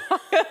anything we'll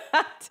talk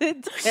about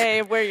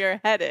today, where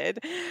you're headed.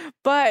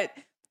 But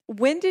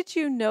when did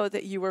you know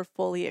that you were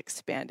fully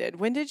expanded?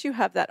 When did you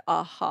have that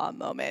aha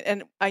moment?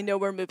 And I know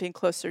we're moving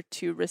closer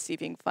to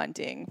receiving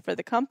funding for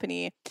the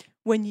company.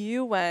 When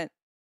you went,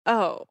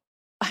 oh,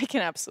 I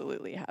can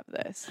absolutely have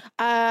this.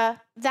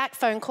 That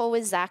phone call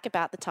with Zach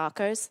about the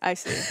tacos. I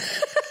see.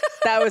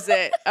 That was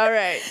it. All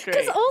right, great.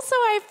 Because also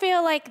I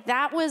feel like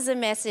that was a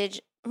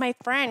message, my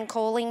friend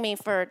calling me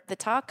for the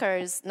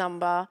tacos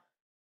number,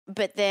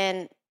 but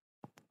then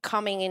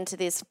coming into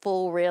this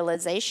full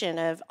realization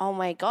of, oh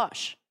my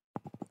gosh,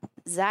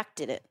 Zach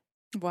did it.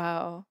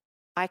 Wow.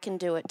 I can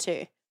do it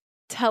too.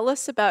 Tell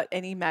us about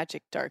any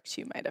magic darks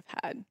you might have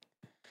had.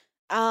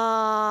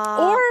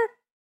 Or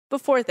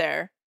before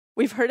there.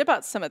 We've heard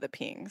about some of the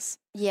pings.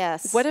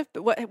 Yes. What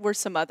were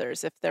some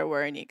others, if there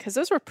were any? Because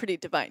those were pretty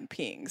divine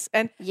pings.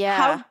 And Yeah.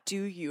 how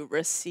do you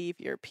receive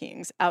your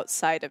pings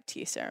outside of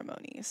tea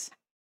ceremonies?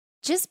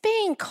 Just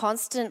being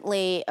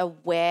constantly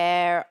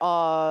aware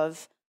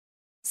of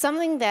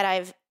something that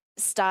I've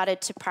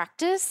started to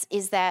practice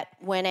is that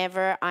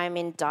whenever I'm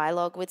in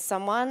dialogue with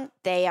someone,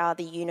 they are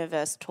the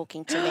universe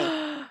talking to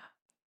me.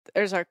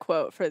 There's our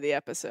quote for the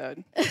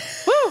episode.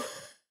 Woo!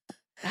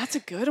 That's a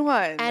good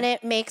one. And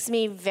it makes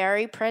me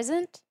very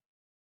present.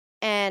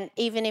 And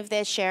even if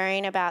they're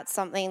sharing about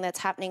something that's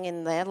happening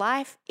in their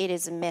life, it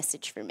is a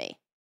message for me.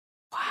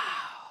 Wow.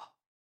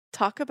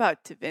 Talk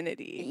about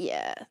divinity.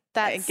 Yeah.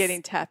 And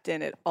getting tapped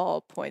in at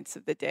all points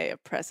of the day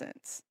of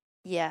presence.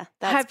 Yeah,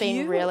 that's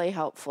been really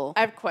helpful. I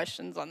have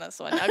questions on this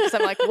one because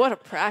I'm like, what a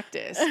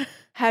practice.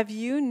 Have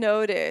you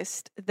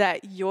noticed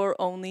that you're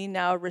only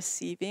now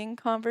receiving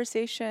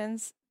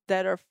conversations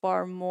that are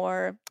far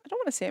more, I don't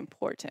want to say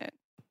important,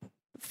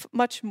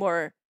 much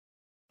more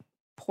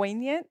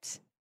poignant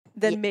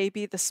than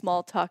maybe the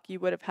small talk you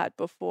would have had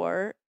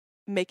before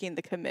making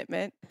the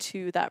commitment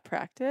to that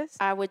practice?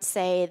 I would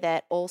say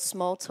that all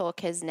small talk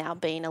has now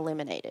been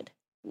eliminated.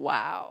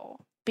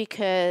 Wow.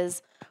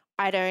 Because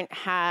I don't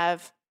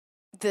have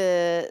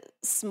the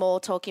small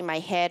talk in my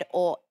head,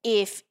 or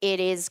if it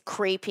is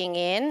creeping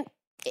in,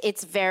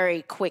 it's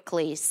very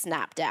quickly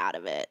snapped out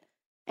of it.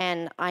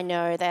 And I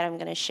know that I'm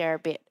going to share a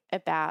bit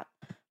about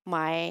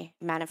my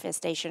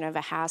manifestation of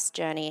a house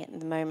journey at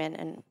the moment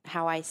and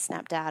how I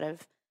snapped out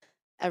of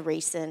a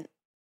recent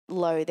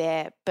low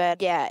there.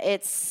 But yeah,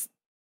 it's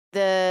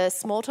the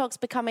small talk's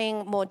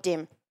becoming more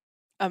dim.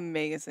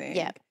 Amazing.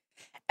 Yeah.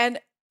 And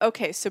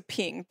okay, so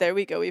ping, there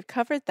we go. We've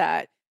covered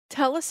that.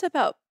 Tell us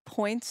about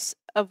points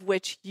of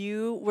which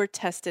you were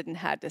tested and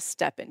had to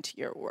step into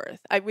your worth.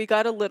 We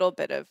got a little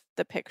bit of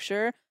the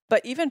picture,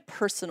 but even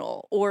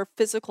personal or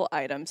physical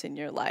items in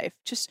your life,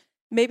 just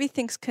maybe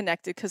things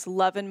connected, because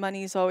love and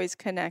money is always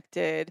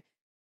connected.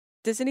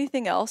 Does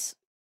anything else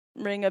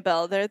ring a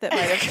bell there that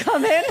might have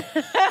come in?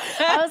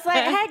 I was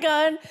like, hang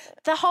on,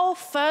 the whole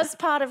first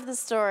part of the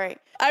story.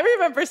 I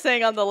remember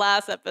saying on the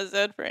last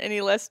episode, for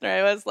any listener,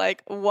 I was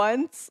like,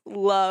 once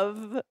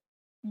love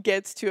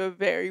gets to a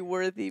very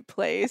worthy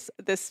place,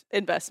 this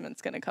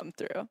investment's going to come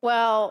through.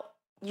 Well,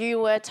 you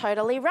were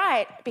totally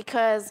right,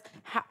 because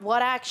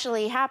what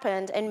actually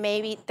happened, and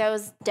maybe there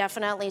was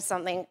definitely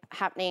something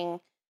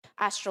happening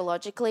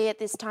astrologically at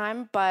this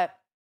time, but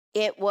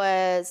it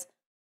was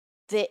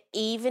the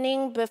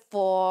evening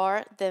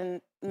before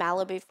the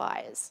Malibu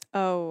fires.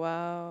 Oh,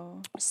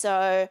 wow.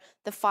 So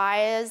the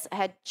fires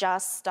had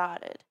just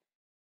started,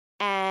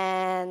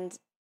 and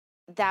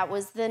that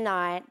was the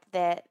night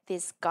that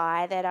this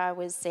guy that I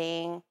was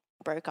seeing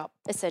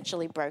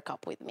essentially broke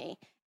up with me.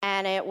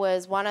 And it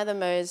was one of the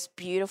most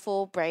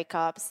beautiful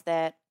breakups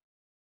that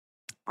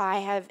I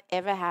have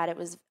ever had.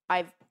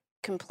 I've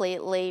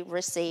completely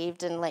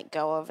received and let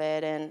go of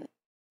it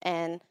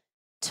and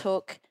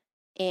took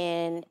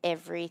in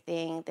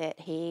everything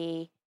that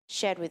he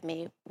shared with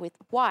me with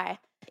why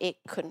it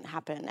couldn't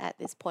happen at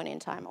this point in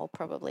time, or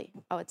probably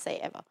I would say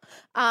ever.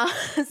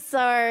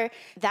 So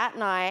that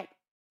night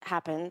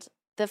happened.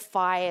 The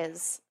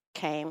fires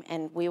came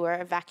and we were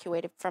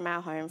evacuated from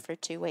our home for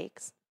 2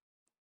 weeks.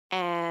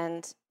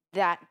 And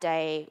that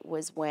day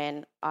was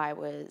when I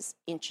was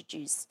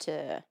introduced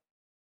to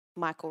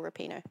Michael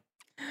Rapino.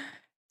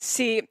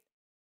 See,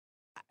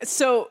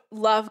 so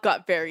love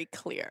got very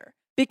clear,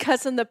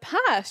 because in the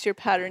past, your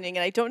patterning,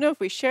 and I don't know if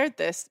we shared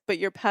this, but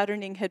your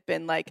patterning had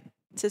been like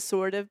to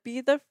sort of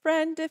be the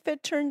friend if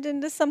it turned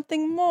into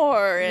something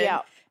more. And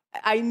yeah.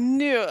 I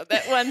knew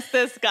that once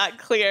this got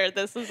clear,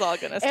 this was all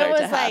going to start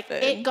to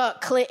happen. It got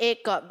clear.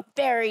 It got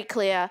very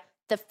clear.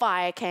 The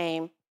fire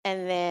came,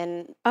 and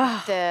then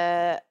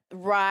the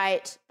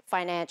right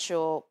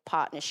financial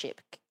partnership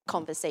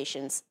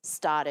conversations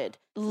started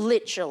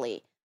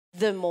literally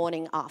the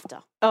morning after.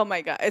 Oh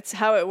my God, it's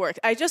how it works.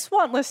 I just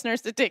want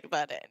listeners to take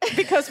that in,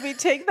 because we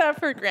take that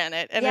for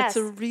granted, and Yes.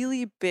 it's a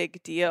really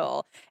big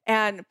deal.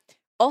 And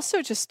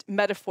also just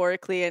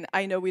metaphorically, and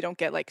I know we don't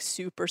get like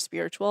super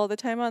spiritual all the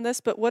time on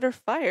this, but what are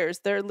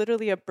fires? They're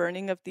literally a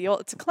burning of the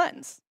old. It's a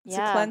cleanse. It's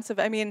a cleanse of,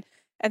 and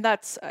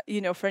that's,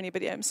 for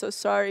anybody, I'm so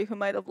sorry, who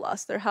might have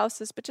lost their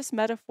houses, but just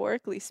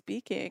metaphorically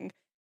speaking,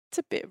 it's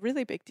a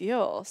really big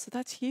deal. So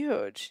that's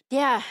huge.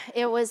 Yeah,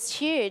 it was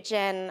huge.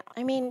 And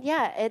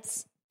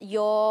it's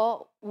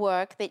your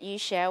work that you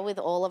share with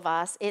all of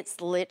us.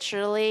 It's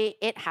literally,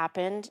 it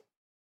happened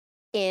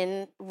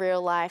in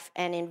real life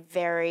and in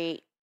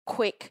very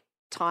quick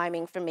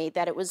timing for me,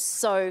 that it was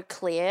so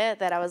clear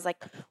that I was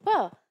like,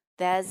 well,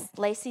 there's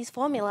Lacey's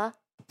formula.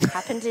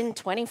 Happened in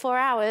 24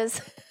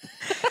 hours.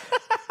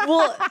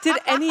 Well, did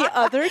any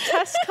other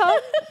tests come?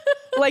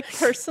 Like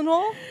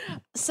personal?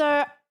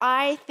 So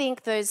I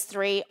think those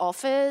 3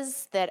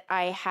 offers that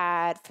I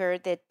had for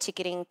the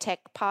ticketing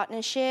tech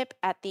partnership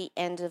at the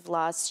end of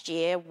last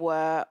year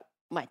were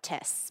my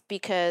tests,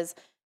 because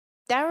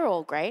they were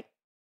all great.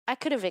 I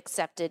could have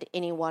accepted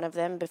any one of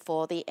them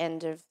before the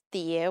end of the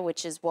year,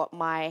 which is what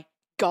my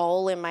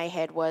goal in my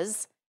head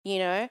was. you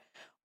know,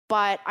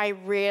 but I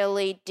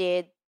really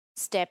did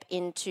step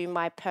into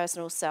my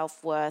personal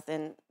self-worth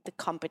and the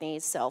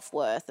company's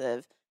self-worth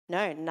of,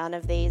 no, none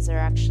of these are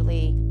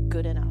actually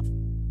good enough.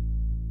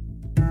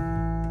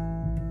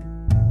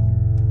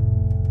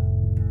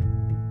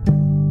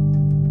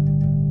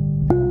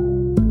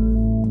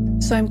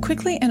 So I'm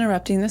quickly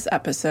interrupting this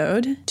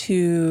episode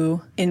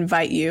to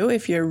invite you,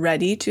 if you're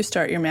ready to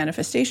start your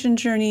manifestation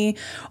journey,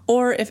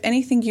 or if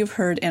anything you've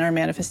heard in our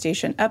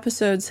manifestation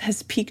episodes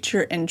has piqued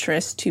your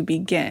interest to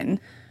begin.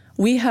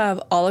 We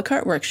have a la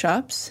carte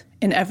workshops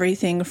in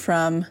everything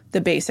from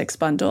the basics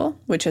bundle,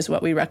 which is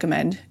what we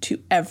recommend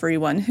to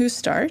everyone who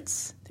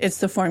starts. It's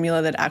the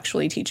formula that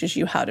actually teaches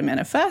you how to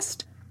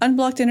manifest,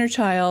 unblocked inner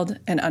child,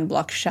 and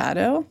unblocked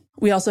shadow.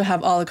 We also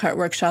have a la carte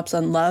workshops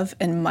on love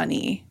and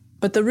money.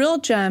 But the real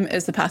gem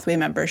is the Pathway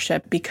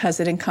membership because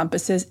it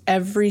encompasses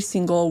every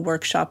single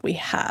workshop we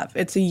have.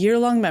 It's a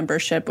year-long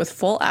membership with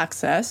full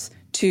access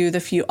to the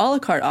few a la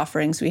carte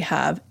offerings we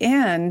have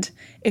and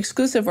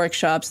exclusive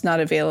workshops not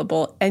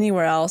available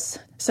anywhere else,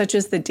 such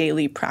as the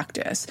daily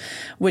practice,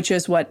 which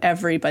is what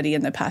everybody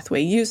in the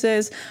Pathway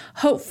uses,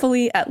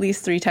 hopefully at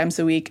least 3 times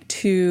a week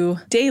to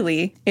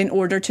daily, in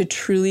order to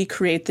truly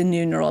create the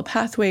new neural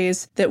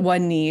pathways that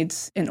one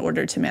needs in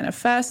order to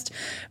manifest,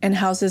 and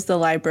houses the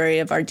library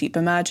of our deep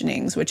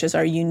imaginings, which is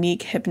our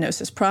unique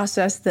hypnosis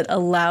process that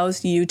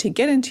allows you to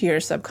get into your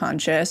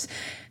subconscious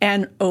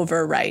and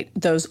overwrite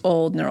those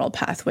old neural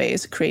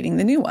pathways, creating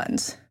the new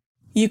ones.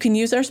 You can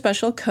use our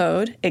special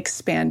code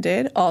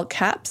EXPANDED, all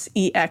caps,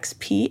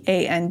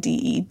 EXPANDED,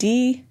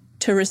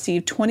 to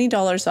receive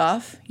 $20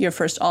 off your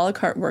first a la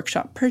carte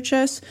workshop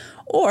purchase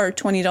or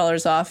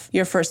 $20 off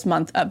your first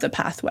month of the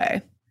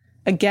Pathway.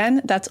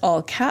 Again, that's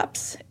all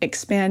caps,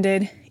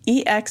 EXPANDED,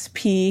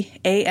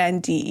 EXPANDED.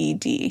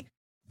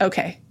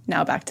 Okay,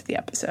 now back to the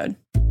episode.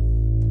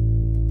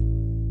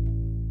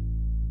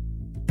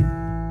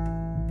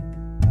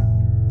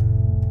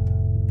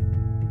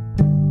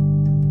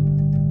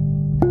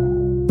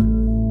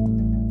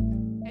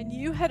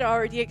 Had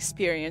already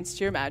experienced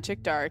your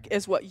magic dark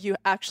is what you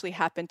actually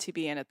happened to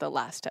be in at the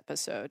last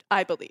episode,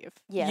 I believe.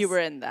 Yes. You were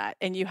in that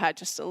and you had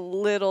just a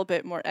little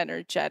bit more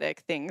energetic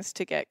things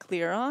to get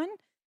clear on.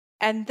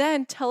 And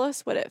then tell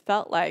us what it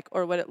felt like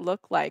or what it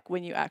looked like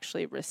when you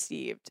actually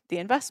received the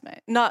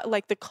investment. Not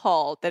like the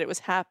call that it was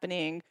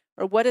happening,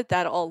 or what did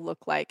that all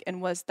look like,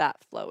 and was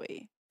that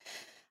flowy?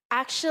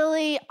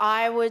 Actually,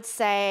 I would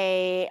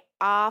say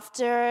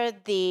after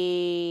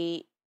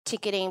the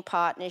ticketing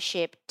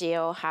partnership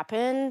deal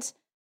happened,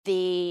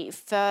 the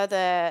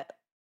further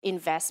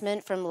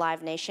investment from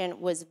Live Nation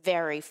was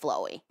very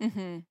flowy.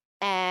 Mm-hmm.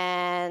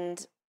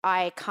 And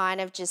I kind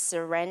of just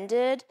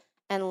surrendered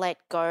and let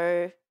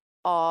go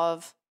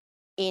of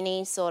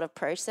any sort of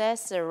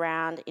process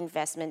around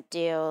investment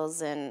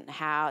deals and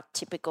how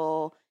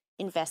typical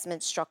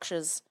investment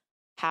structures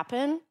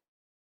happen.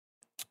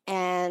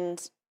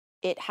 And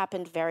it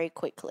happened very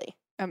quickly.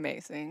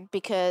 Amazing.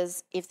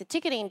 Because if the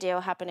ticketing deal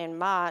happened in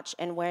March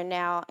and we're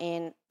now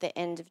in the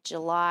end of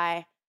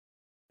July,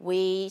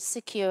 we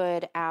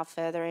secured our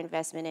further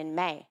investment in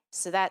May.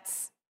 So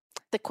that's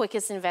the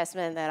quickest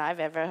investment that I've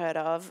ever heard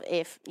of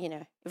if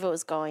it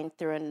was going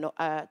through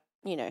a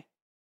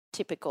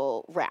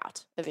typical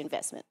route of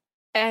investment.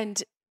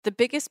 And the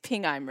biggest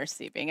ping I'm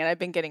receiving, and I've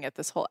been getting it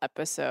this whole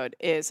episode,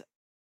 is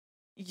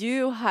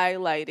you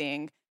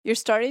highlighting you're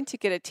starting to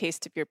get a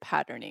taste of your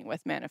patterning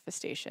with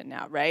manifestation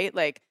now, right?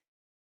 Like,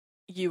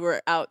 you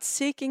were out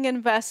seeking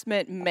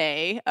investment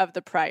May of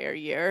the prior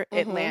year.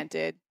 It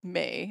landed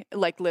May,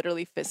 like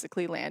literally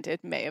physically landed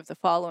May of the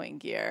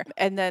following year.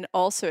 And then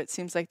also it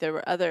seems like there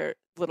were other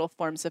little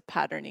forms of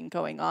patterning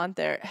going on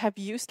there. Have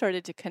you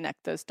started to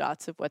connect those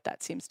dots of what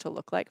that seems to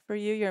look like for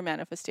you, your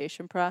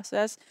manifestation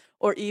process?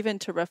 Or even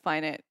to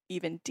refine it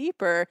even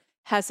deeper,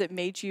 has it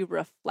made you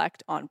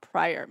reflect on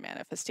prior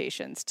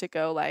manifestations to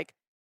go like,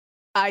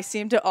 I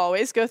seem to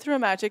always go through a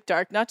magic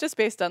dark, not just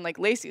based on like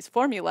Lacey's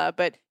formula,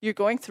 but you're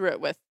going through it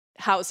with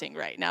housing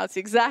right now. It's the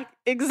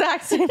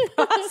exact same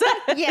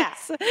process.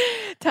 Yes.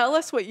 Tell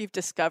us what you've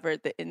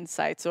discovered, the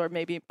insights, or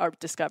maybe are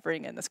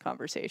discovering in this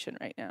conversation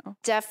right now.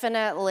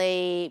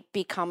 Definitely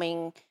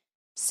becoming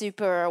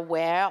super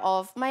aware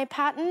of my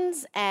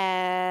patterns.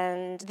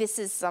 And this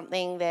is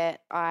something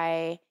that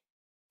I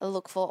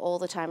look for all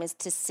the time, is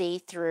to see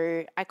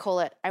through,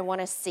 I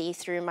want to see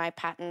through my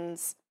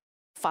patterns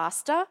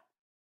faster,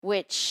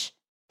 which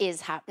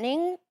is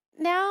happening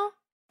now.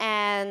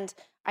 And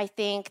I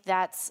think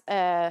that's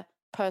a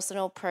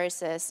personal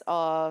process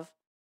of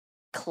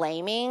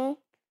claiming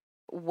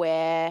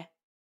where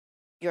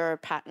your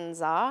patterns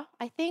are,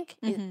 I think.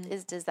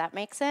 Does that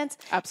make sense?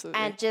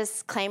 Absolutely. And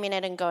just claiming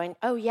it and going,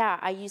 oh yeah,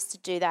 I used to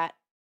do that.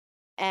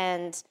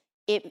 And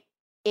it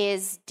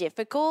is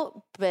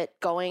difficult, but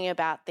going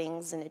about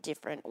things in a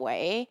different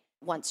way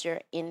once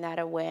you're in that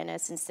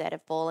awareness instead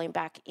of falling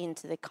back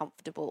into the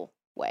comfortable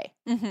way.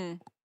 Mm-hmm.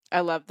 I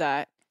love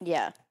that.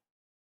 Yeah.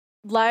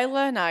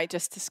 Lila and I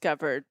just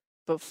discovered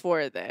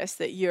before this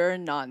that you're a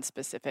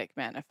non-specific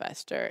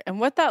manifester. And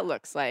what that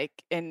looks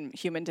like in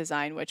human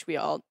design, which we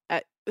all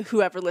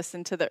whoever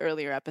listened to the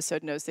earlier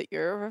episode knows that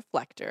you're a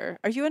reflector.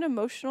 Are you an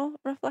emotional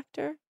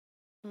reflector?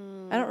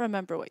 I don't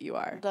remember what you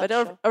are, but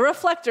sure. a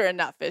reflector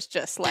enough is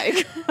just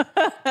like,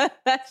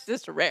 that's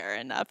just rare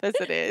enough as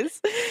it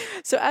is.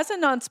 So as a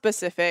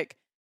non-specific,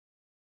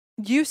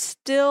 you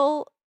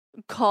still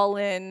call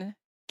in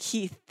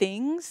key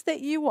things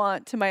that you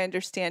want, to my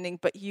understanding,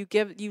 but you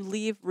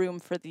leave room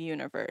for the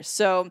universe.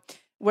 So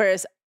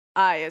whereas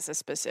I, as a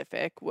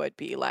specific, would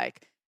be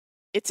like,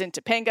 it's in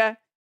Topanga,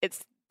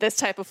 it's this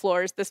type of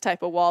floors, this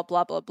type of wall,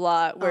 blah, blah,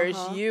 blah. Whereas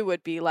you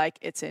would be like,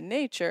 it's in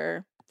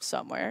nature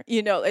somewhere.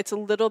 It's a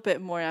little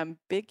bit more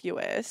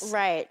ambiguous.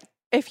 Right.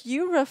 If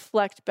you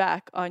reflect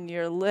back on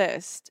your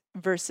list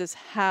versus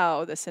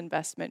how this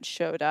investment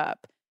showed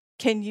up,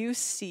 can you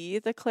see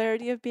the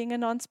clarity of being a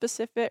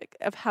non-specific,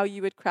 of how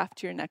you would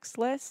craft your next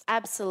list?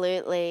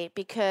 Absolutely.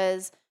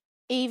 Because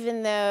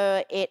even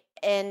though it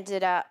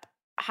ended up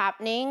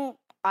happening,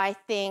 I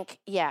think,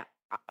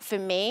 for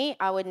me,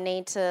 I would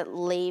need to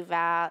leave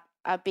out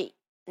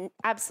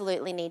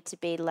absolutely need to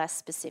be less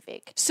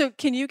specific. So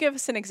can you give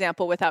us an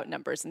example without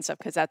numbers and stuff,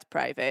 because that's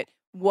private,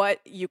 what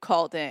you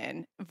called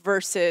in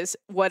versus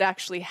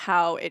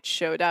how it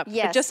showed up?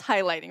 Yes. But just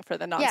highlighting for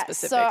the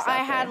non-specifics. Yeah, so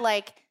I had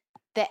like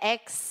the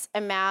X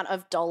amount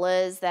of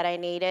dollars that I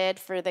needed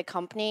for the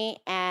company,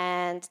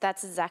 and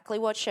that's exactly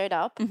what showed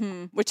up.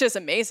 Mm-hmm. Which is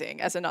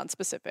amazing as a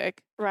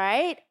non-specific.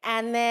 Right.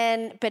 And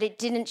then, but it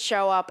didn't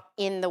show up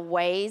in the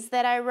ways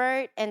that I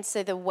wrote. And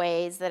so the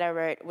ways that I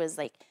wrote was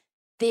like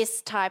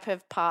this type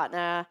of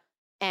partner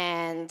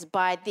and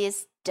by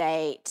this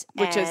date.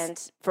 Which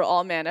is, for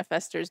all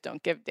manifestors,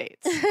 don't give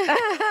dates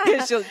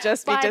because you'll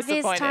just be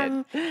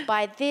disappointed.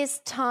 By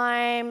this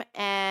time,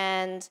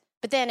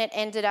 but then it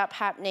ended up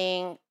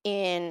happening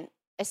in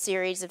a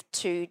series of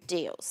 2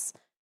 deals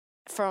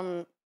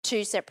from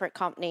 2 separate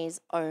companies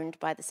owned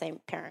by the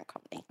same parent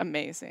company.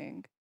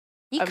 Amazing.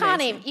 You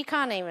can't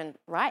even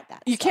write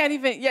that. You can't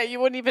even, you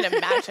wouldn't even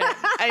imagine.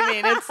 I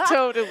mean, it's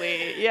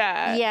totally,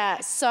 Yeah,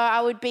 so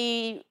I would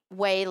be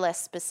way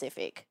less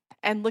specific.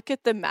 And look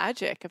at the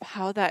magic of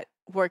how that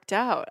worked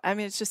out. I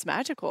mean, it's just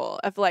magical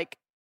of like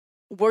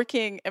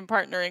working and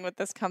partnering with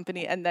this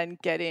company and then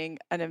getting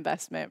an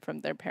investment from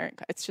their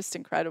parent. It's just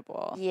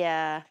incredible.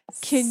 Yeah.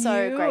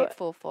 So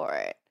grateful for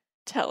it.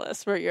 Tell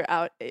us where you're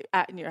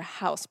at in your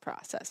house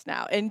process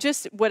now and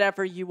just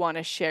whatever you want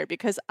to share,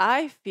 because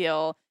I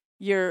feel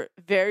you're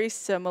very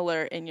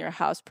similar in your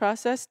house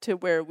process to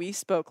where we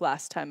spoke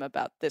last time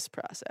about this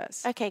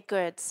process. Okay,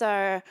 good.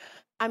 So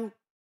I'm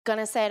going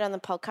to say it on the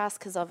podcast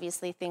because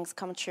obviously things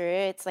come true.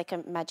 It's like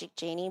a magic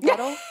genie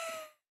bottle.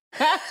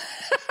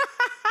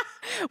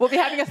 We'll be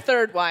having a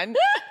third one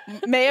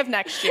May of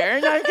next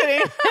year. No, I'm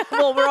kidding.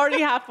 Well, we're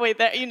already halfway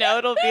there.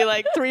 It'll be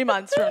like 3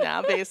 months from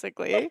now,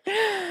 basically.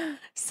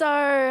 So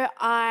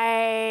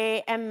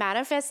I am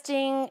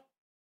manifesting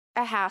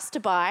a house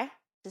to buy.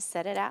 Just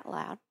said it out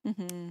loud.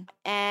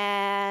 Mm-hmm.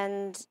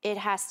 And it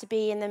has to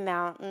be in the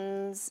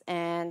mountains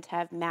and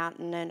have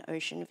mountain and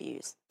ocean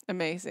views.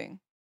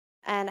 Amazing.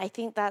 And I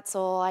think that's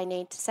all I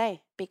need to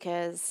say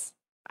because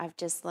I've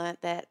just learned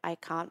that I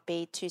can't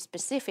be too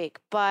specific.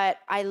 But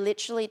I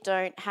literally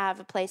don't have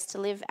a place to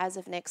live as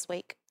of next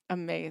week.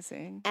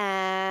 Amazing.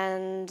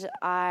 And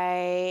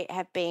I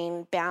have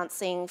been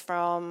bouncing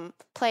from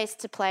place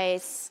to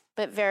place,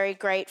 but very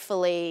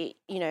gratefully,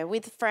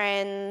 with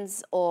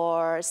friends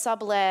or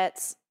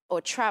sublets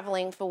or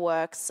traveling for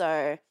work.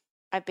 So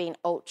I've been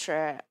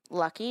ultra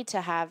lucky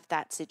to have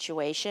that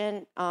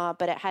situation.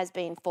 But it has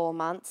been 4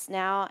 months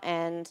now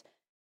and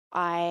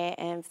I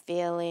am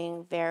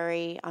feeling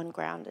very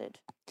ungrounded.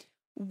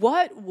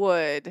 What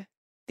would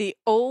the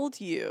old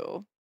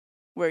you,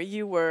 where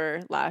you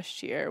were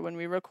last year when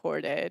we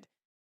recorded,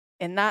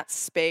 in that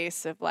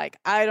space of like,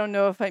 I don't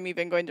know if I'm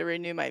even going to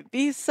renew my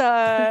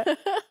visa.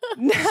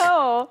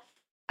 No,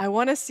 I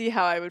want to see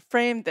how I would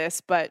frame this,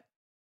 but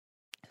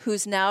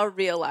who's now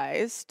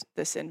realized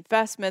this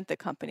investment, the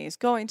company is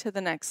going to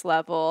the next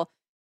level,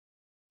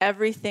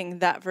 everything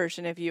that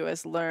version of you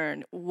has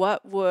learned,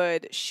 what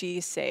would she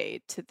say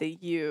to the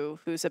you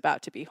who's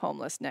about to be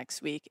homeless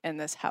next week in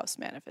this house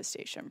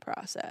manifestation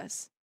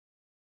process?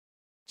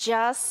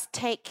 Just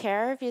take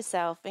care of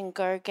yourself and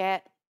go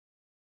get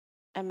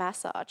a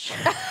massage.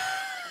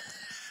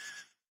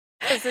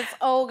 Because it's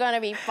all going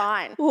to be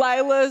fine.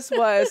 Lila's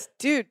was,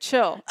 dude,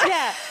 chill.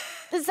 Yeah,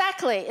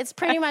 exactly. It's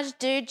pretty much,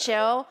 dude,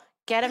 chill,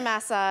 get a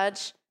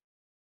massage,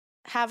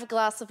 have a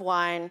glass of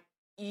wine.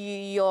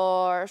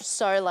 You're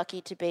so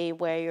lucky to be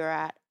where you're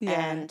at. Yeah.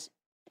 And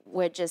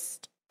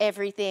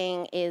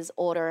everything is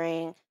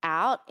ordering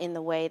out in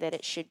the way that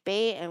it should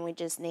be. And we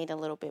just need a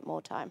little bit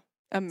more time.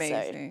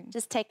 Amazing. So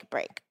just take a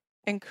break.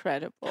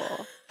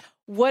 Incredible.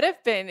 What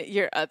have been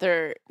your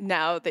other,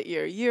 now that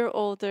you're a year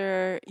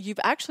older, you've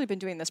actually been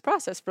doing this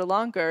process for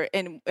longer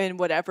in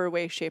whatever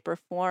way, shape, or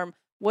form.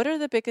 What are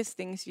the biggest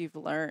things you've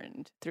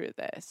learned through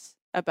this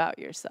about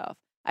yourself?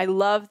 I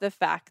love the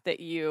fact that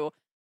you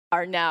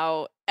are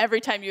now,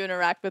 every time you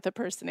interact with a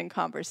person in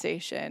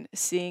conversation,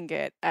 seeing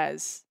it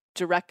as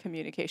direct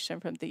communication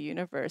from the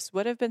universe.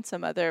 What have been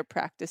some other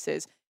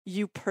practices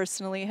you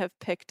personally have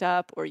picked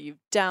up or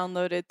you've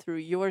downloaded through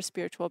your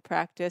spiritual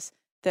practice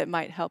that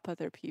might help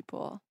other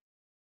people?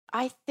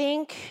 I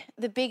think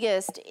the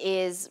biggest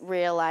is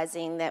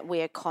realizing that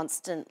we are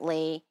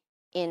constantly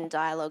in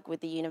dialogue with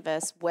the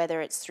universe,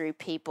 whether it's through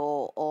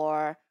people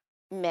or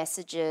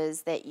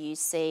messages that you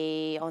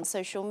see on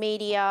social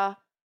media,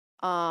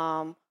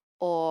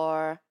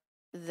 or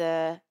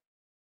the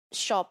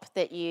shop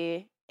that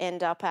you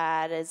end up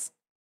at is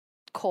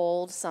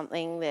called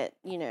something that,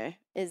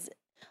 is,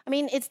 I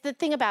mean, it's the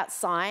thing about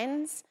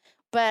signs,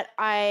 but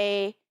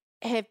I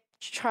have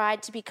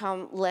tried to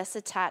become less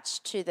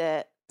attached to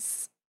that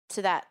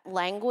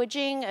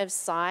languaging of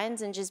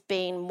signs and just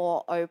being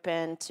more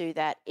open to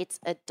that it's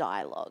a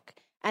dialogue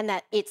and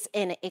that it's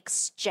an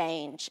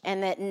exchange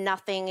and that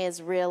nothing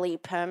is really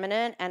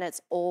permanent and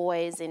it's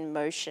always in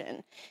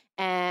motion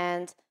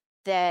and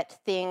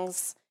that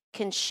things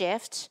can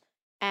shift.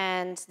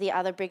 And the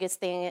other biggest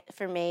thing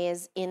for me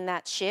is in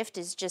that shift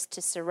is just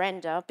to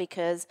surrender,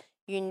 because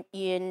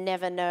you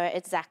never know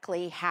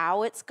exactly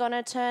how it's going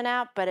to turn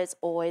out, but it's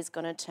always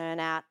going to turn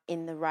out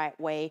in the right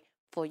way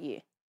for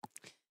you.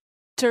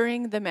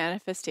 During the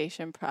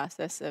manifestation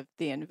process of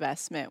the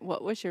investment,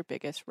 what was your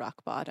biggest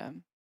rock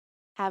bottom?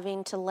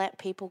 Having to let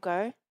people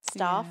go,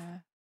 staff. Yeah.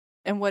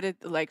 And what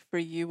for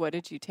you, what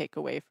did you take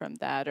away from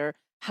that? Or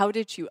how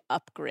did you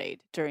upgrade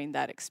during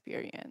that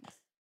experience?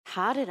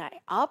 How did I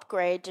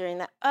upgrade during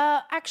that?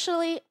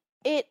 Actually,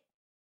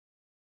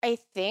 I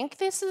think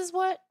this is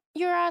what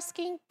you're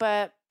asking,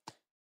 but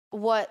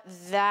what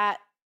that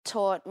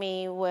taught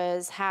me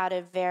was how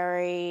to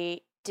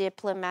very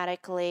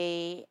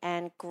diplomatically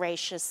and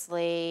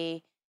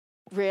graciously,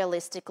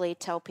 realistically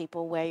tell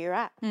people where you're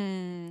at.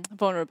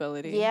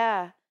 Vulnerability.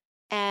 Yeah.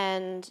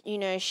 And,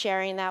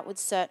 sharing that with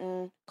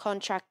certain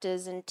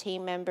contractors and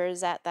team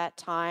members at that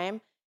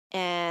time,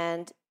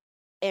 and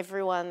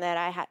everyone that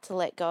I had to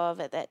let go of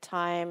at that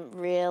time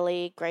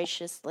really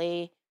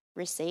graciously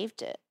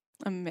received it.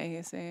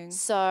 Amazing.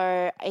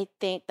 So I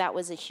think that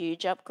was a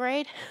huge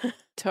upgrade.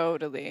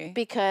 Totally.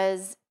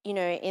 Because,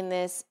 in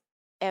this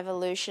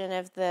evolution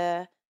of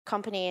the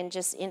company and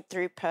just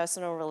through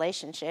personal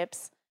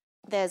relationships,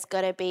 there's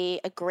got to be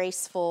a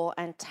graceful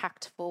and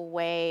tactful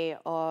way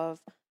of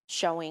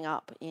showing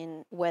up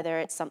in whether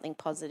it's something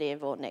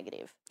positive or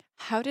negative.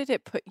 How did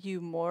it put you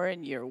more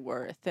in your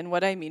worth? And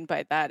what I mean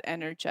by that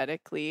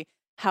energetically,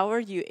 how are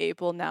you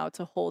able now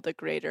to hold a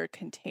greater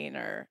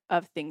container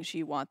of things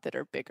you want that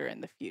are bigger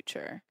in the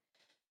future?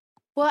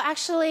 Well,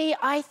 actually,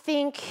 I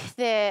think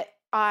that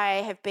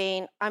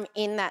I'm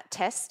in that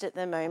test at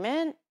the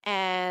moment,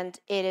 and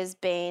it has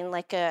been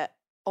like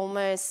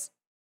almost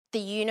the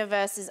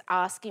universe is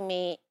asking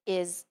me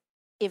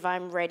if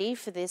I'm ready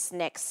for this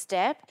next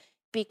step,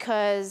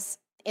 because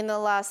in the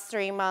last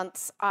 3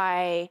 months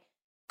or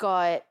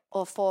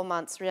 4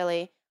 months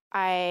really,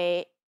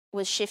 I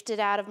was shifted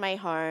out of my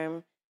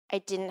home. I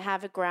didn't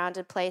have a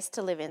grounded place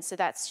to live in. So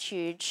that's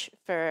huge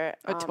for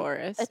a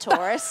Taurus.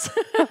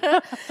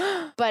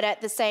 But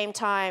at the same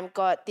time,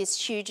 got this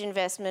huge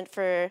investment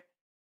for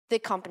the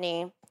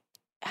company,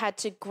 had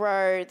to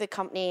grow the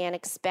company and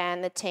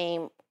expand the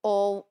team,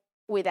 all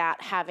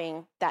without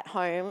having that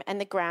home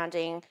and the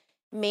grounding.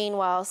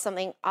 Meanwhile,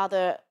 something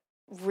other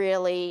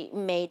really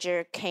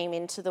major came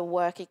into the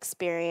work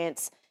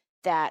experience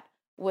that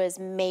was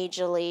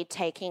majorly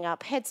taking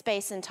up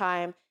headspace and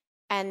time.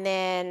 And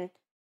then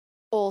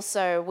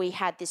also we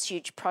had this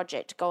huge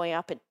project going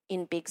up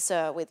in Big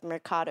Sur with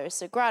Mercado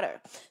Sagrado.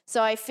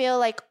 So I feel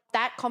like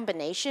that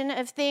combination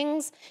of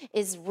things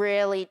is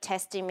really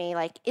testing me.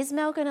 Like, is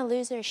Mel going to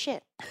lose her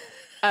shit?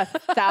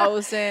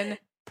 1,000%.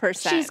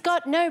 She's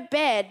got no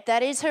bed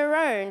that is her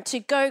own to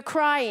go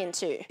cry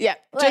into. Yeah,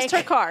 just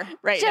her car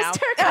right now. Just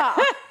her car.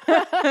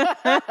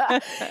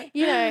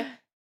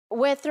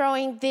 We're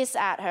throwing this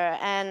at her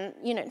and,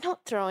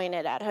 not throwing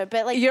it at her,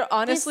 but like... You're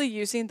honestly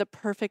using the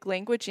perfect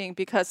languaging,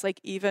 because like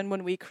even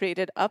when we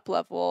created Up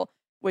Level,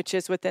 which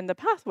is within the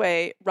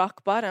pathway,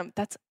 rock bottom,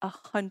 that's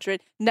 100.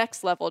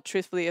 Next level,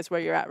 truthfully, is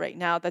where you're at right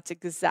now. That's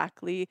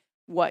exactly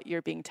what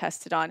you're being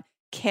tested on.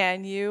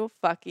 Can you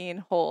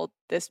fucking hold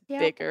this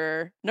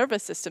bigger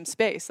nervous system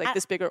space, like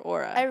this bigger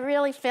aura? I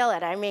really feel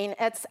it. I mean,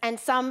 and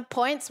some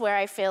points where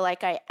I feel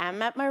like I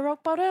am at my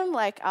rock bottom,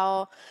 like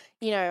I'll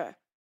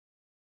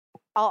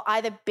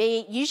either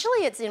be,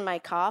 usually it's in my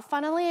car,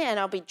 funnily, and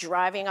I'll be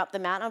driving up the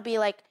mountain. I'll be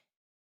like,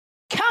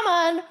 come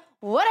on,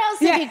 what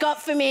else have you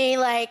got for me?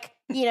 Like,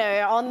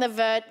 on the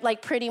verge,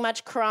 like pretty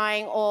much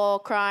crying,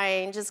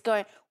 just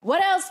going,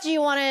 what else do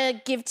you want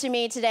to give to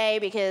me today?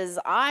 Because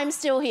I'm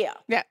still here.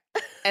 Yeah.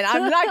 And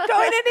I'm not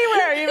going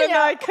anywhere, even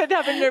though I could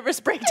have a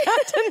nervous breakdown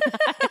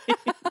tonight.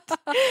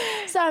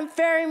 So I'm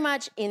very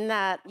much in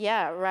that,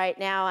 right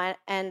now.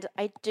 And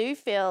I do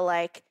feel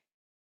like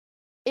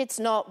it's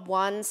not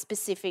one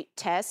specific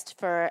test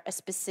for a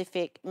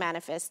specific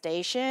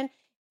manifestation.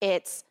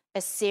 It's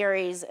a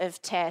series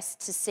of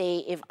tests to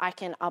see if I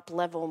can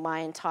up-level my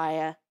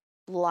entire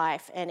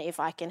life and if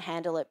I can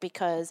handle it,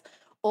 because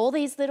all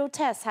these little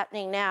tests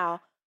happening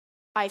now,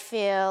 I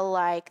feel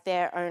like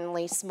they're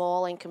only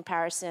small in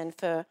comparison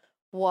for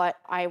what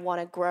I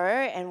want to grow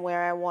and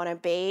where I want to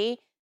be,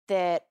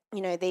 that,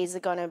 these are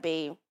going to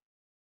be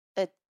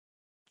a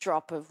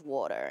drop of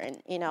water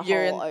in a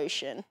whole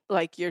ocean.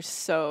 Like you're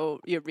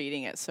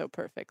reading it so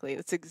perfectly.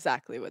 That's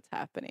exactly what's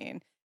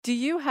happening. Do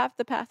you have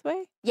the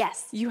pathway?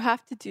 Yes. You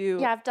have to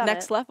do I've done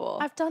next it. level.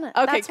 I've done it.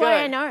 Okay, That's good.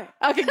 why I know.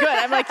 Okay, good.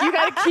 I'm like, you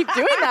got to keep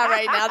doing that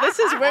right now. This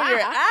is where you're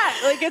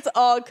at. Like, it's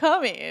all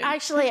coming.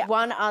 Actually,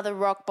 one other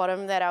rock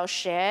bottom that I'll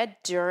share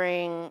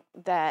during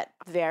that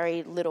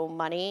very little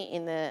money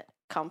in the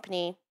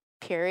company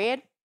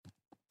period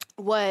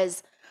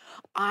was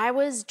I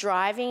was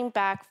driving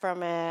back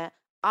from a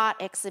art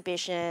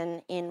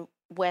exhibition in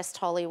West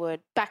Hollywood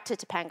back to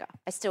Topanga.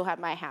 I still had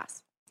my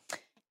house.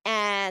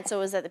 And so it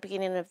was at the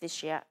beginning of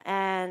this year.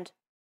 And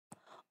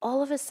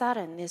all of a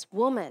sudden, this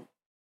woman,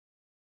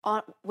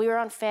 we were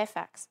on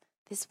Fairfax,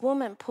 this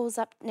woman pulls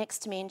up next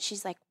to me and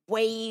she's like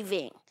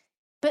waving,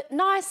 but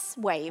nice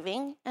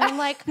waving. And I'm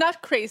like,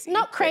 not crazy.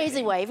 Not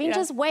crazy waving, yeah.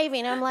 just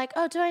waving. I'm like,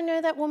 oh, do I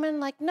know that woman?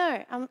 Like,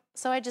 no.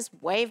 So I just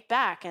waved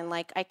back and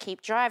like I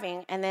keep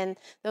driving. And then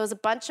there was a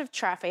bunch of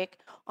traffic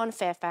on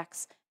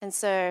Fairfax. And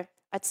so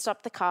I'd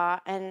stopped the car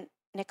and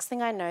next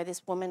thing I know,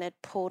 this woman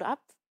had pulled up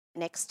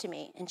next to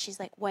me and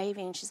she's like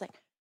waving. She's like,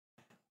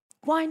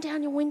 wind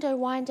down your window.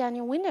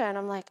 And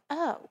I'm like,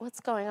 oh, what's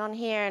going on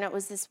here? And it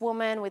was this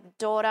woman with a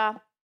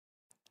daughter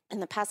in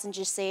the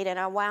passenger seat, and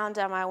I wound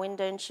down my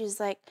window and she was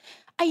like,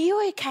 are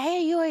you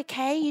okay?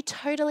 You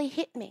totally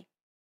hit me.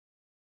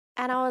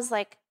 And I was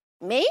like,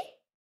 me?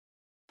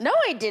 No,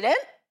 I didn't.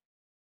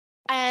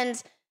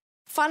 And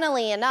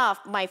funnily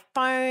enough, my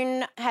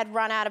phone had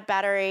run out of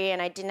battery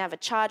and I didn't have a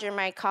charger in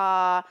my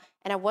car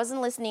and I wasn't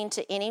listening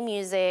to any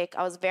music.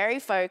 I was very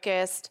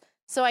focused.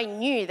 So I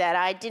knew that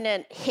I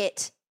didn't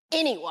hit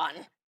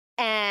anyone.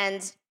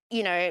 And,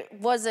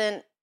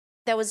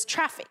 there was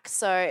traffic.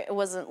 So it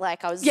wasn't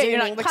like I was zooming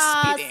you're not,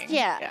 cars. Speeding.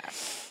 Yeah.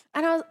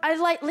 And I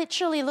like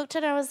literally looked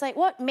at her. I was like,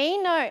 what,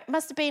 me? No, it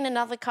must have been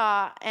another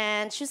car.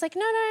 And she was like,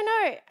 no.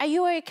 Are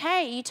you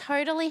okay? You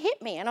totally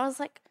hit me. And I was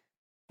like,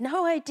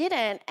 no, I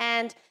didn't.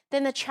 And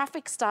then the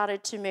traffic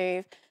started to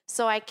move.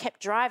 So I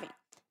kept driving.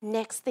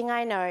 Next thing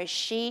I know,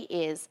 she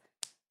is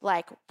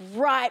like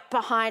right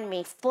behind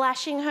me,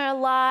 flashing her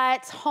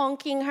lights,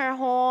 honking her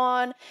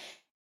horn.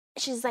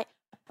 She's like,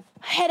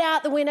 head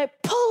out the window,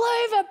 pull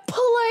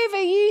over,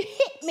 you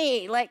hit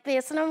me, like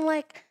this. And I'm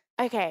like,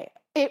 okay.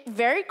 It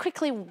very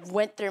quickly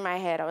went through my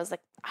head. I was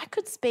like, I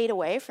could speed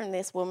away from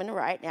this woman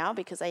right now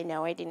because I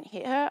know I didn't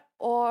hit her,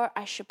 or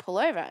I should pull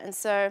over. And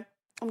so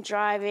I'm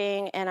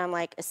driving and I'm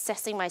like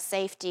assessing my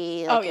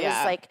safety. Like it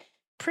was like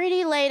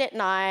pretty late at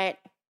night.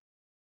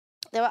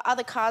 There were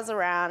other cars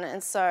around.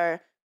 And so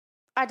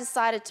I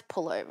decided to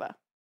pull over.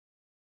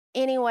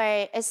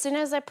 Anyway, as soon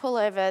as I pull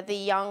over, the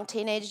young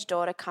teenage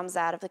daughter comes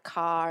out of the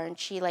car and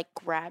she like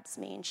grabs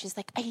me and she's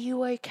like, are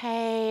you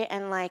okay?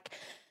 And like,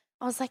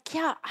 I was like,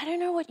 yeah, I don't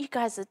know what you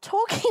guys are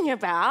talking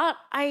about.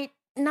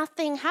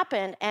 Nothing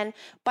happened. And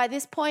by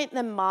this point,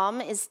 the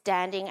mom is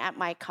standing at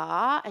my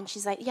car and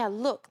she's like, yeah,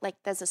 look, like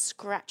there's a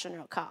scratch on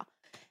your car.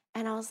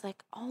 And I was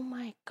like, oh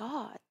my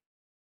God.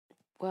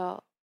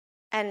 Well,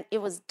 and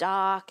it was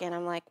dark and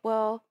I'm like,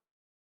 well,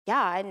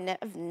 yeah,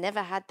 I've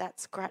never had that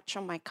scratch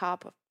on my car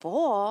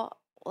before.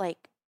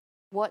 Like,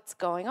 what's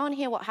going on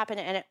here? What happened?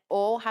 And it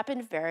all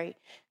happened very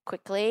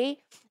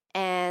quickly.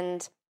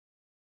 And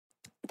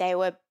they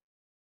were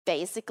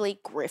basically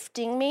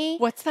grifting me.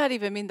 What's that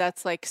even mean?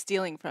 That's like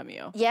stealing from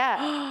you.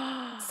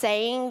 Yeah.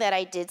 Saying that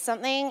I did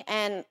something.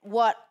 And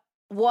what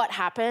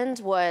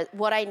happened was,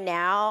 what I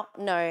now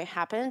know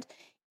happened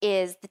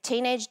is the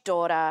teenage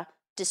daughter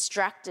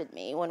distracted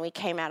me when we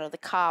came out of the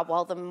car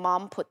while the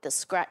mom put the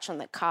scratch on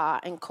the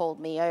car and called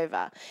me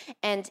over.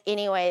 And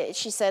anyway,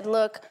 she said,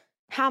 look,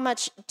 how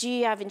much do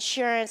you have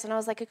insurance? And I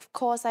was like, of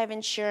course I have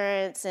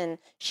insurance. And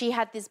she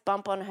had this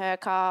bump on her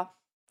car.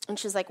 And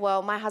she's like,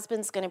 well, my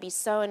husband's going to be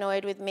so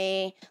annoyed with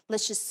me.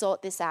 Let's just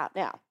sort this out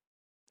now.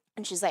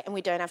 And she's like, and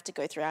we don't have to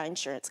go through our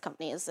insurance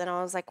companies. And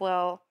I was like,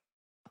 well,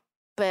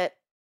 but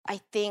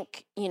I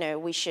think,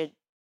 we should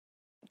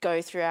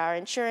go through our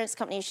insurance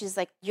company. She's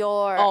like,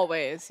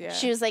 always, yeah.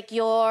 She was like,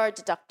 your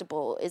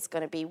deductible is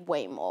going to be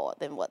way more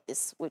than what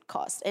this would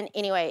cost. And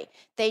anyway,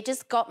 they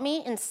just got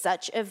me in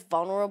such a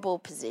vulnerable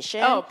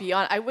position. Oh,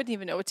 beyond, I wouldn't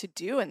even know what to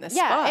do in this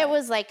spot. Yeah, it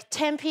was like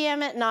 10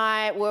 p.m. at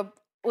night.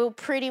 We're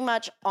pretty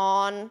much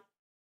on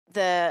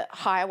the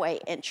highway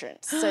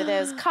entrance. So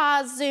there's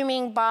cars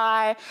zooming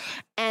by.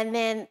 And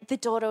then the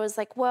daughter was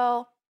like,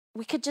 well,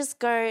 we could just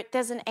go,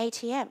 there's an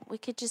ATM. We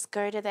could just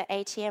go to the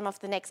ATM off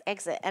the next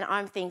exit. And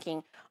I'm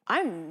thinking,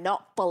 I'm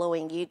not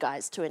following you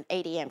guys to an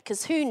ATM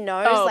because who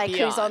knows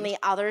who's on the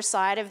other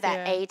side of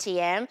that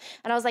ATM.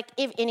 And I was like,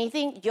 if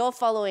anything, you're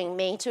following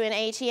me to an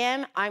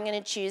ATM. I'm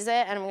going to choose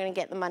it and I'm going to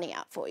get the money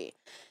out for you.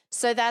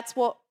 So that's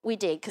what we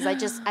did because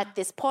at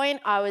this point,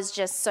 I was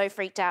just so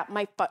freaked out.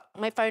 My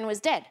phone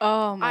was dead.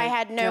 Oh my I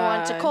had no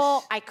one to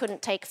call. I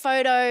couldn't take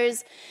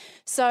photos.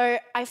 So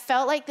I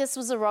felt like this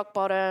was a rock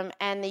bottom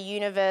and the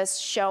universe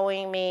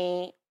showing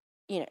me,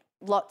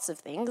 lots of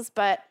things.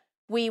 But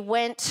we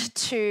went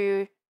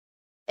to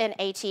an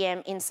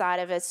ATM inside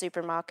of a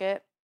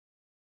supermarket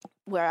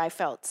where I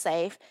felt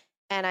safe,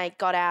 and I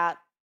got out,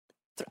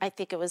 I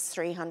think it was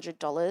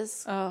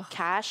 $300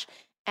 cash,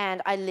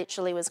 and I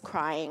literally was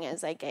crying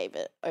as I gave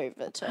it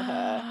over to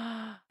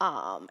her.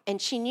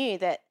 And she knew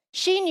that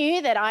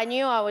I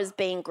knew I was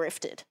being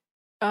grifted.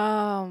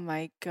 Oh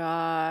my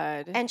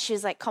God. And she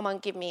was like, come on,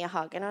 give me a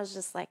hug. And I was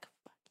just like,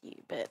 fuck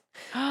you. But,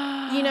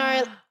 you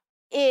know,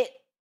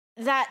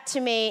 that to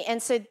me,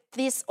 and so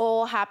this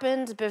all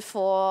happened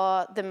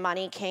before the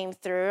money came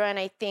through. And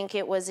I think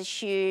it was a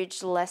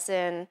huge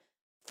lesson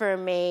for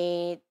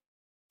me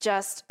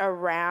just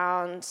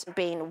around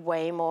being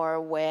way more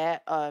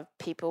aware of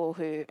people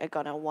who are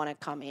going to want to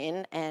come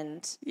in.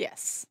 And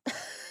yes.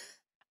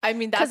 I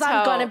mean, that's because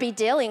I'm going to be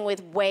dealing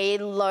with way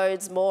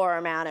loads more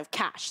amount of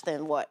cash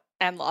than what.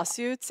 And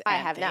lawsuits I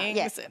and have now.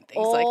 Yes. And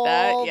things all like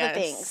that. All Yes.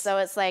 the things. So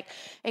it's like,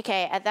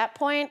 okay, at that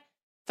point,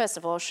 first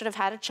of all, should have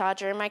had a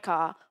charger in my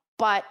car,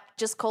 but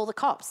just call the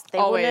cops. They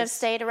wouldn't have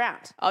stayed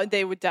around. Oh,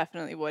 they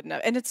definitely wouldn't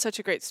have. And it's such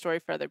a great story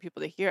for other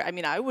people to hear. I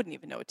mean, I wouldn't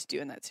even know what to do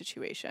in that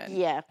situation.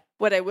 Yeah.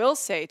 What I will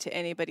say to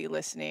anybody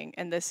listening,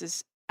 and this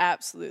is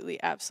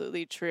absolutely,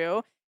 absolutely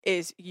true,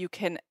 is you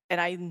can,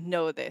 and I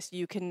know this,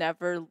 you can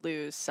never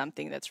lose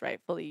something that's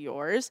rightfully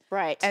yours.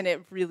 Right. And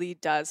it really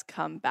does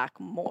come back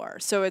more.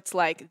 So it's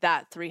like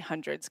that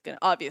 300's going to,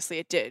 obviously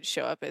it did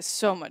show up as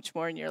so much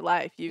more in your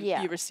life.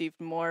 You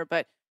received more,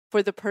 but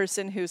for the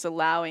person who's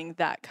allowing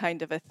that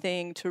kind of a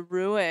thing to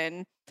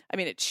ruin, I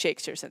mean, it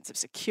shakes your sense of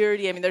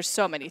security. I mean, there's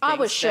so many things I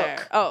was there.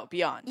 shook. Oh,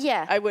 beyond.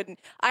 Yeah.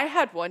 I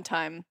had one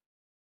time,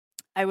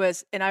 I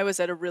was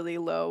at a really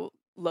low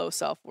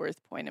self-worth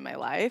point in my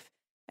life.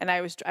 And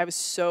I was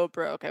so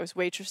broke. I was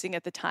waitressing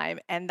at the time.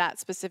 And that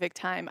specific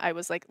time, I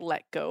was like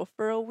let go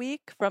for a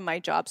week from my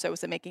job. So I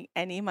wasn't making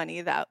any money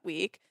that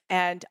week.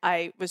 And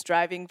I was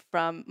driving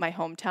from my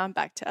hometown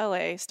back to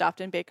LA, stopped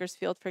in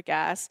Bakersfield for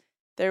gas.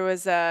 There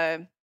was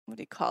what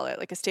do you call it?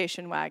 Like a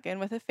station wagon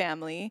with a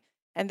family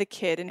and the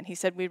kid. And he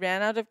said, we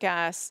ran out of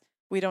gas.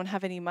 We don't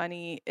have any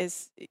money.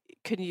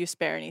 Couldn't you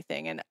spare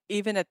anything? And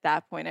even at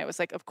that point, I was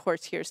like, of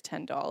course, here's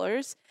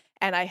 $10.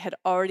 And I had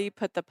already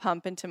put the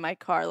pump into my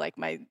car, like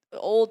my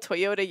old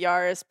Toyota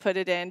Yaris, put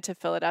it in to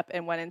fill it up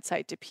and went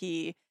inside to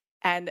pee.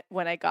 And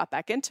when I got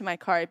back into my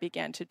car, I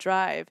began to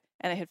drive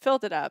and I had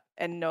filled it up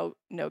and no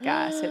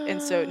gas.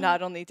 And so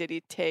not only did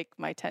he take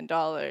my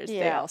 $10,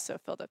 they also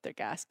filled up their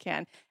gas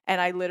can. And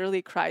I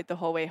literally cried the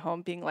whole way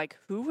home being like,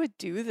 who would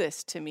do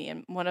this to me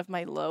in one of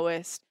my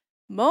lowest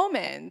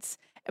moments?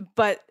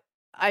 But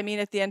I mean,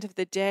 at the end of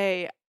the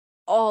day,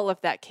 all of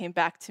that came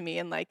back to me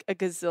in like a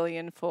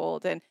gazillion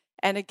fold.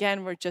 And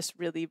again, we're just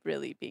really,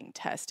 really being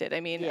tested. I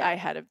mean, I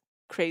had a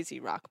crazy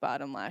rock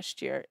bottom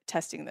last year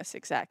testing this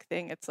exact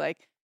thing. It's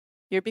like,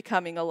 you're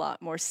becoming a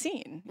lot more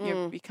seen.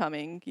 You're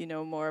becoming,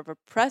 more of a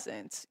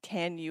presence.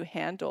 Can you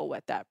handle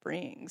what that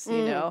brings,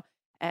 you know?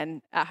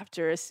 And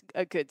after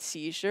a good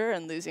seizure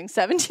and losing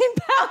 17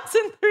 pounds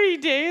in 3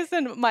 days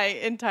and my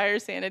entire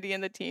sanity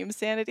and the team's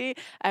sanity,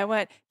 I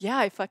went, yeah,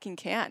 I fucking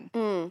can.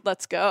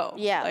 Let's go.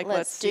 Yeah, like,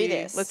 let's do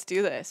this. Let's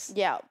do this.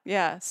 Yeah.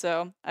 Yeah.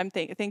 So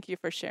thank you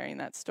for sharing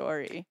that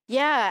story.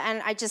 Yeah.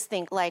 And I just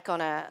think like on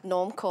a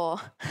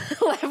normcore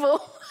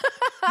level,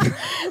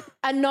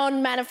 a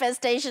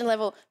non-manifestation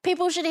level,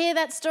 people should hear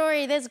that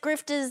story. There's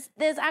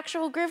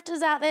actual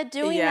grifters out there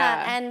doing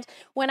that. And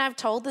when I've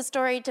told the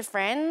story to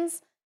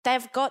friends,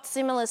 they've got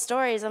similar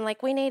stories. I'm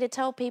like, we need to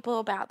tell people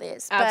about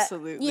this.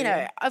 Absolutely.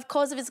 But, of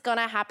course, if it's going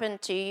to happen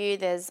to you,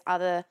 there's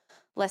other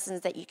lessons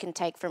that you can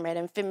take from it.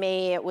 And for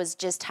me, it was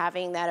just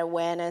having that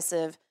awareness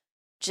of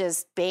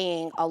just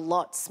being a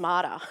lot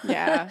smarter.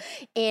 Yeah.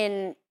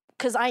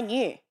 Because I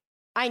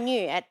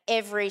knew at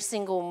every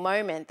single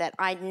moment that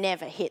I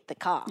never hit the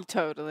car.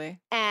 Totally.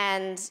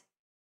 And,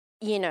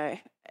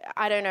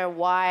 I don't know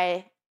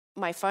why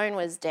my phone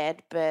was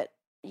dead, but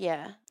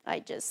yeah,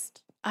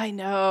 I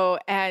know.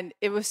 And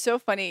it was so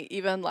funny.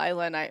 Even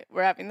Lila and I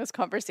were having this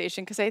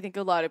conversation because I think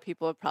a lot of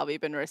people have probably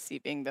been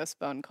receiving those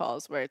phone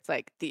calls where it's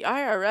like the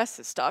IRS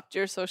has stopped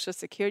your Social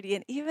Security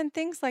and even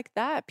things like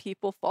that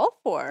people fall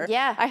for.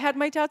 Yeah. I had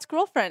my dad's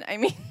girlfriend. I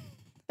mean,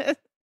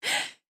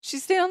 she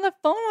stayed on the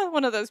phone with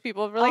one of those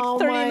people for like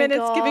 30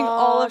 minutes giving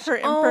all of her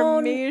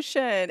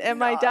information. And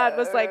my dad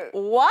was like,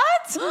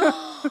 what?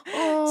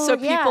 So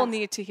people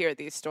need to hear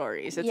these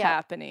stories. It's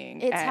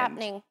happening. It's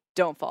happening.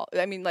 Don't fall.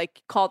 I mean,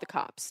 like, call the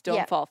cops.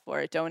 Don't fall for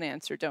it. Don't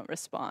answer. Don't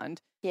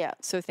respond. Yeah.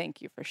 So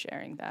thank you for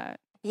sharing that.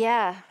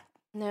 Yeah.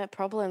 No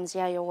problems.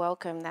 Yeah, you're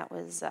welcome. That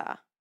was a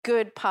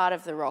good part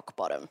of the rock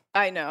bottom.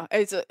 I know.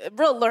 It's a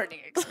real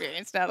learning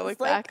experience now to look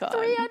back on.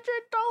 $300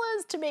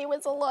 to me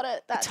was a lot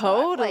at that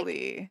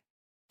totally. time.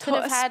 Could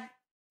have had,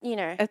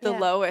 at the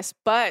lowest.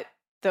 But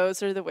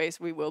those are the ways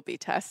we will be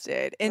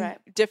tested in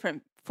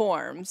different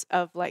forms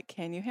of like,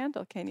 can you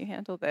handle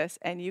this?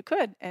 And you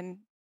could. And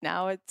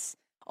now it's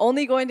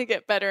only going to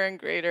get better and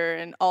greater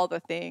and all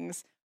the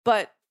things.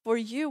 But for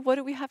you, what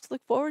do we have to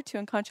look forward to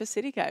in Conscious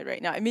City Guide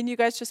right now? I mean, you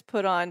guys just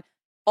put on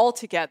all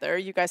together.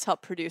 You guys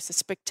helped produce a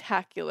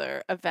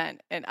spectacular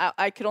event. And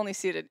I could only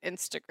see it on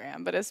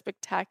Instagram, but a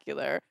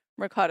spectacular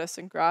Mercado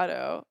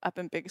Sagrado up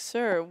in Big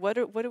Sur. What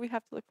do we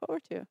have to look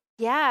forward to?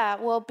 Yeah,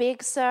 well,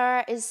 Big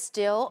Sur is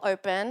still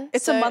open.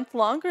 It's a month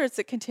longer. Is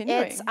it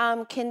continuing? It's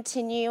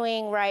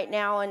continuing right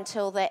now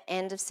until the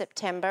end of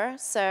September.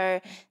 So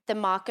the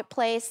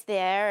marketplace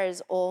there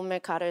is all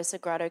Mercado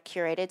Sagrado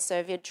curated. So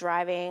if you're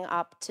driving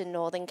up to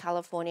Northern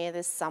California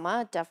this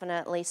summer,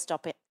 definitely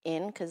stop it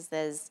in because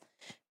there's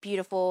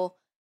beautiful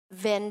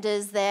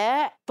vendors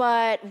there.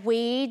 But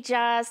we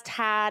just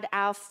had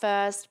our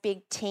first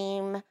big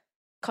team,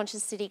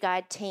 Conscious City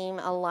Guide team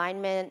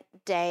alignment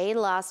day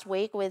last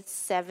week with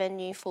 7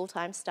 new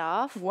full-time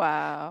staff.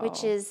 Wow.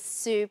 Which is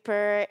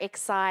super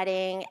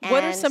exciting.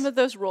 What are some of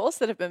those roles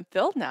that have been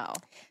filled now?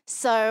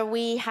 So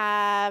we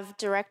have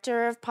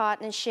Director of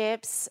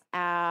Partnerships,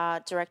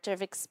 our Director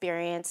of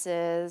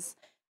Experiences,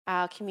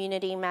 our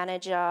Community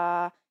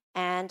Manager,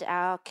 and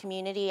our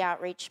Community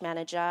Outreach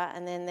Manager.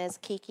 And then there's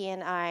Kiki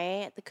and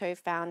I, the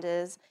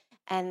co-founders.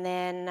 And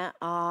then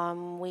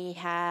we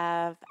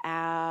have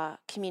our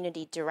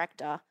community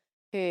director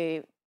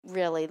who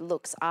really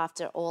looks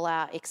after all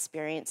our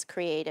experienced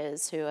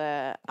creators who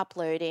are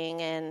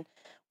uploading and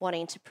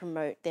wanting to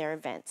promote their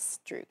events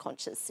through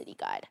Conscious City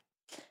Guide.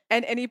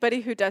 And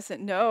anybody who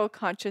doesn't know,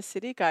 Conscious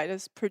City Guide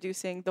is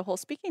producing the whole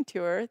speaking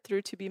tour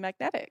through To Be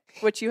Magnetic,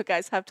 which you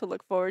guys have to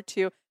look forward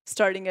to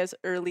starting as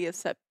early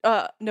as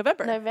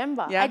November.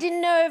 Yeah. I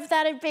didn't know if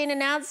that had been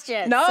announced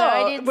yet. No,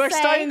 so we're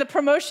starting the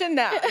promotion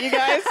now, you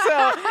guys.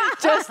 So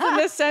just in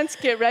this sense,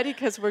 get ready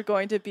because we're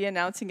going to be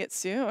announcing it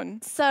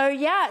soon. So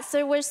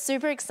we're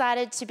super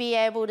excited to be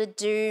able to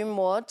do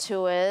more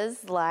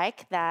tours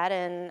like that,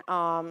 and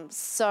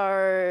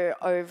so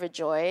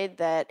overjoyed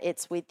that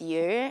it's with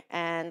you,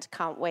 and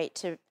can't wait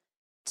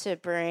to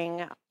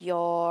bring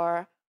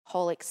your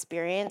whole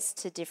experience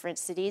to different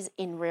cities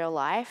in real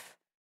life.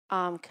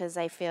 Because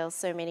I feel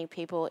so many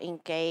people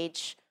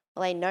engage,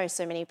 I know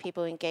so many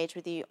people engage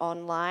with you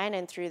online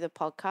and through the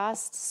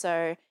podcast.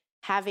 So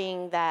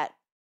having that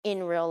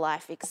in real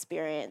life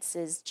experience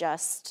is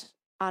just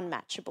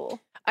unmatchable.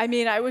 I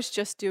mean, I was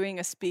just doing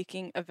a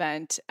speaking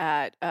event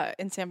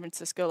in San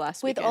Francisco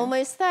last week. With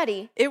almost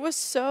 30. It's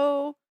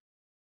so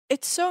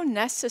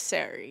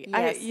necessary.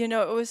 Yes.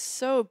 It was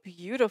so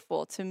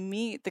beautiful to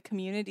meet the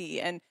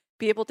community and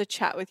be able to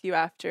chat with you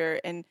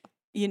after and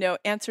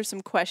answer some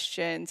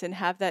questions and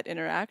have that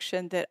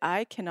interaction that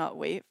I cannot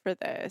wait for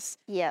this.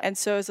 Yeah. And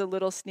so as a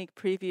little sneak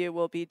preview,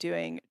 we'll be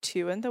doing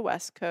 2 in the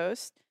West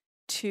Coast,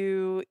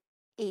 2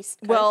 East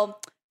Coast. Well,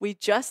 we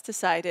just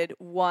decided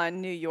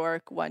 1 New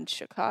York, 1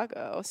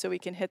 Chicago. So we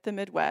can hit the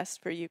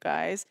Midwest for you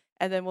guys.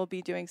 And then we'll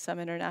be doing some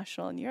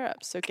international in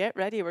Europe. So get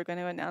ready. We're going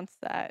to announce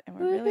that. And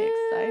we're really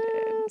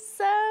excited.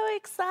 So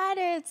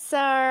excited.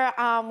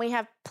 So we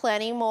have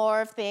plenty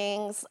more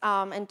things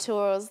and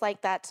tours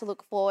like that to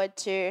look forward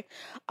to.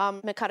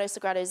 Mercado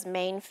Sagrado's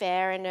main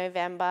fair in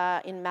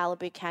November in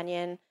Malibu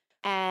Canyon,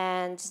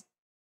 and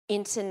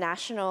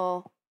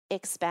international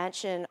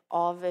expansion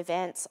of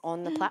events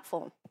on the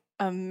platform.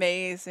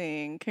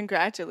 Amazing.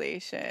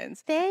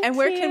 Congratulations. Thank you. And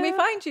where can we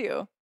find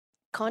you?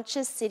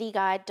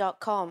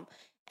 ConsciousCityGuide.com.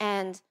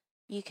 And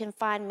you can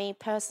find me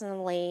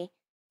personally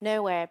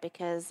nowhere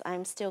because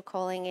I'm still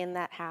calling in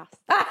that house.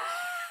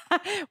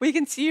 We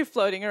can see you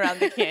floating around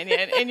the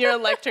canyon in your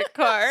electric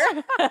car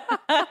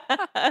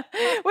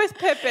with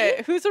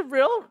Pipit, who's a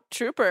real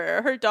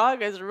trooper. Her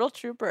dog is a real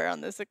trooper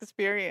on this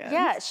experience.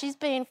 Yeah, she's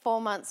been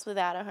 4 months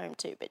without a home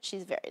too, but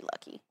she's very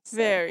lucky. So.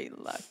 Very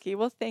lucky.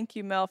 Well, thank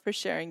you, Mel, for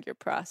sharing your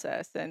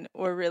process. And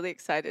we're really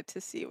excited to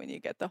see when you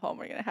get the home.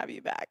 We're going to have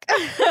you back.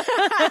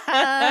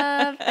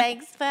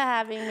 Thanks for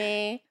having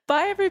me.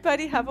 Bye,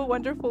 everybody. Have a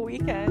wonderful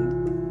weekend.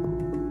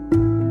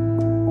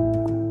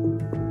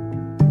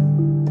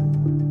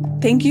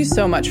 Thank you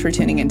so much for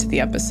tuning into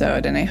the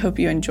episode, and I hope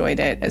you enjoyed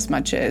it as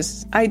much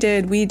as I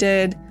did, we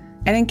did.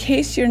 And in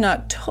case you're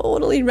not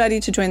totally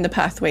ready to join the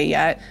pathway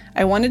yet,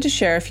 I wanted to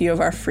share a few of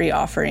our free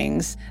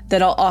offerings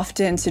that I'll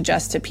often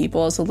suggest to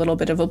people as a little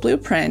bit of a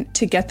blueprint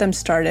to get them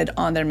started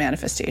on their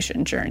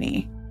manifestation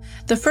journey.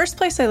 The first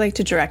place I like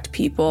to direct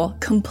people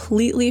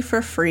completely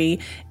for free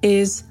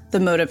is the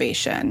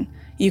motivation.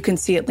 You can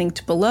see it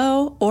linked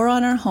below or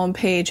on our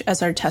homepage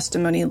as our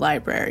testimony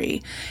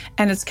library.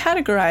 And it's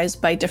categorized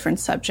by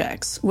different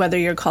subjects, whether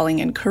you're calling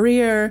in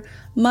career,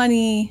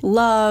 money,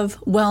 love,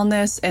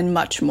 wellness, and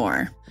much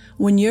more.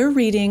 When you're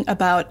reading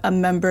about a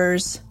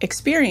member's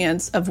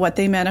experience of what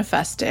they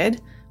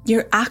manifested,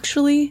 you're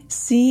actually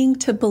seeing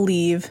to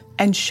believe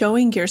and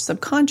showing your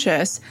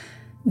subconscious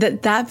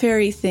that that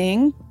very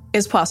thing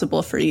is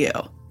possible for you.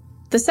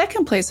 The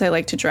second place I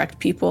like to direct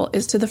people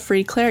is to the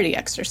free clarity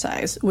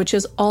exercise, which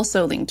is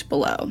also linked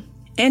below.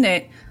 In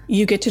it,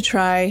 you get to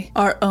try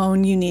our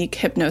own unique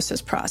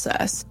hypnosis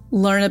process,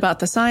 learn about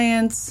the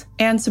science,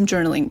 and some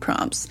journaling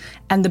prompts.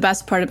 And the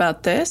best part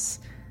about this,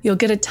 you'll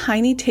get a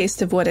tiny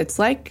taste of what it's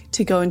like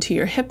to go into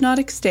your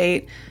hypnotic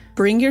state,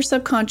 bring your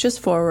subconscious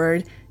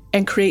forward,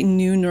 and create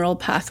new neural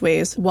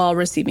pathways while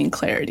receiving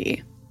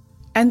clarity.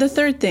 And the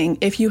third thing,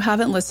 if you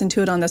haven't listened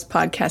to it on this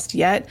podcast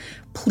yet,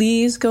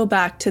 please go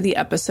back to the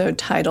episode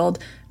titled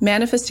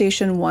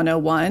Manifestation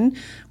 101,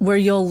 where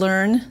you'll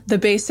learn the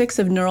basics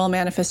of neural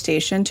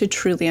manifestation to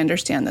truly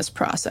understand this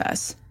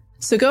process.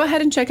 So go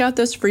ahead and check out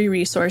those free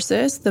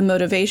resources, the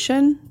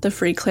motivation, the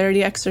free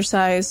clarity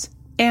exercise,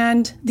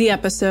 and the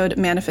episode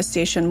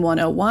Manifestation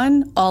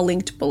 101, all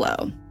linked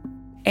below.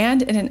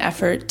 And in an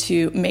effort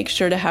to make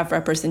sure to have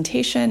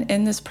representation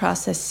in this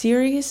process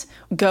series,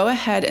 go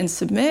ahead and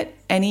submit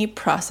any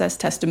process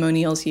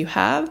testimonials you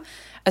have,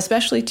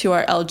 especially to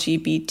our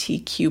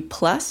LGBTQ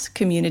plus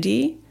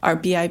community, our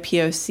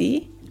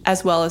BIPOC,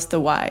 as well as the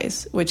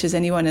WISE, which is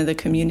anyone in the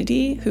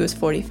community who is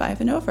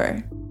 45 and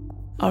over.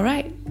 All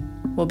right,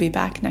 we'll be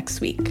back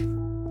next week.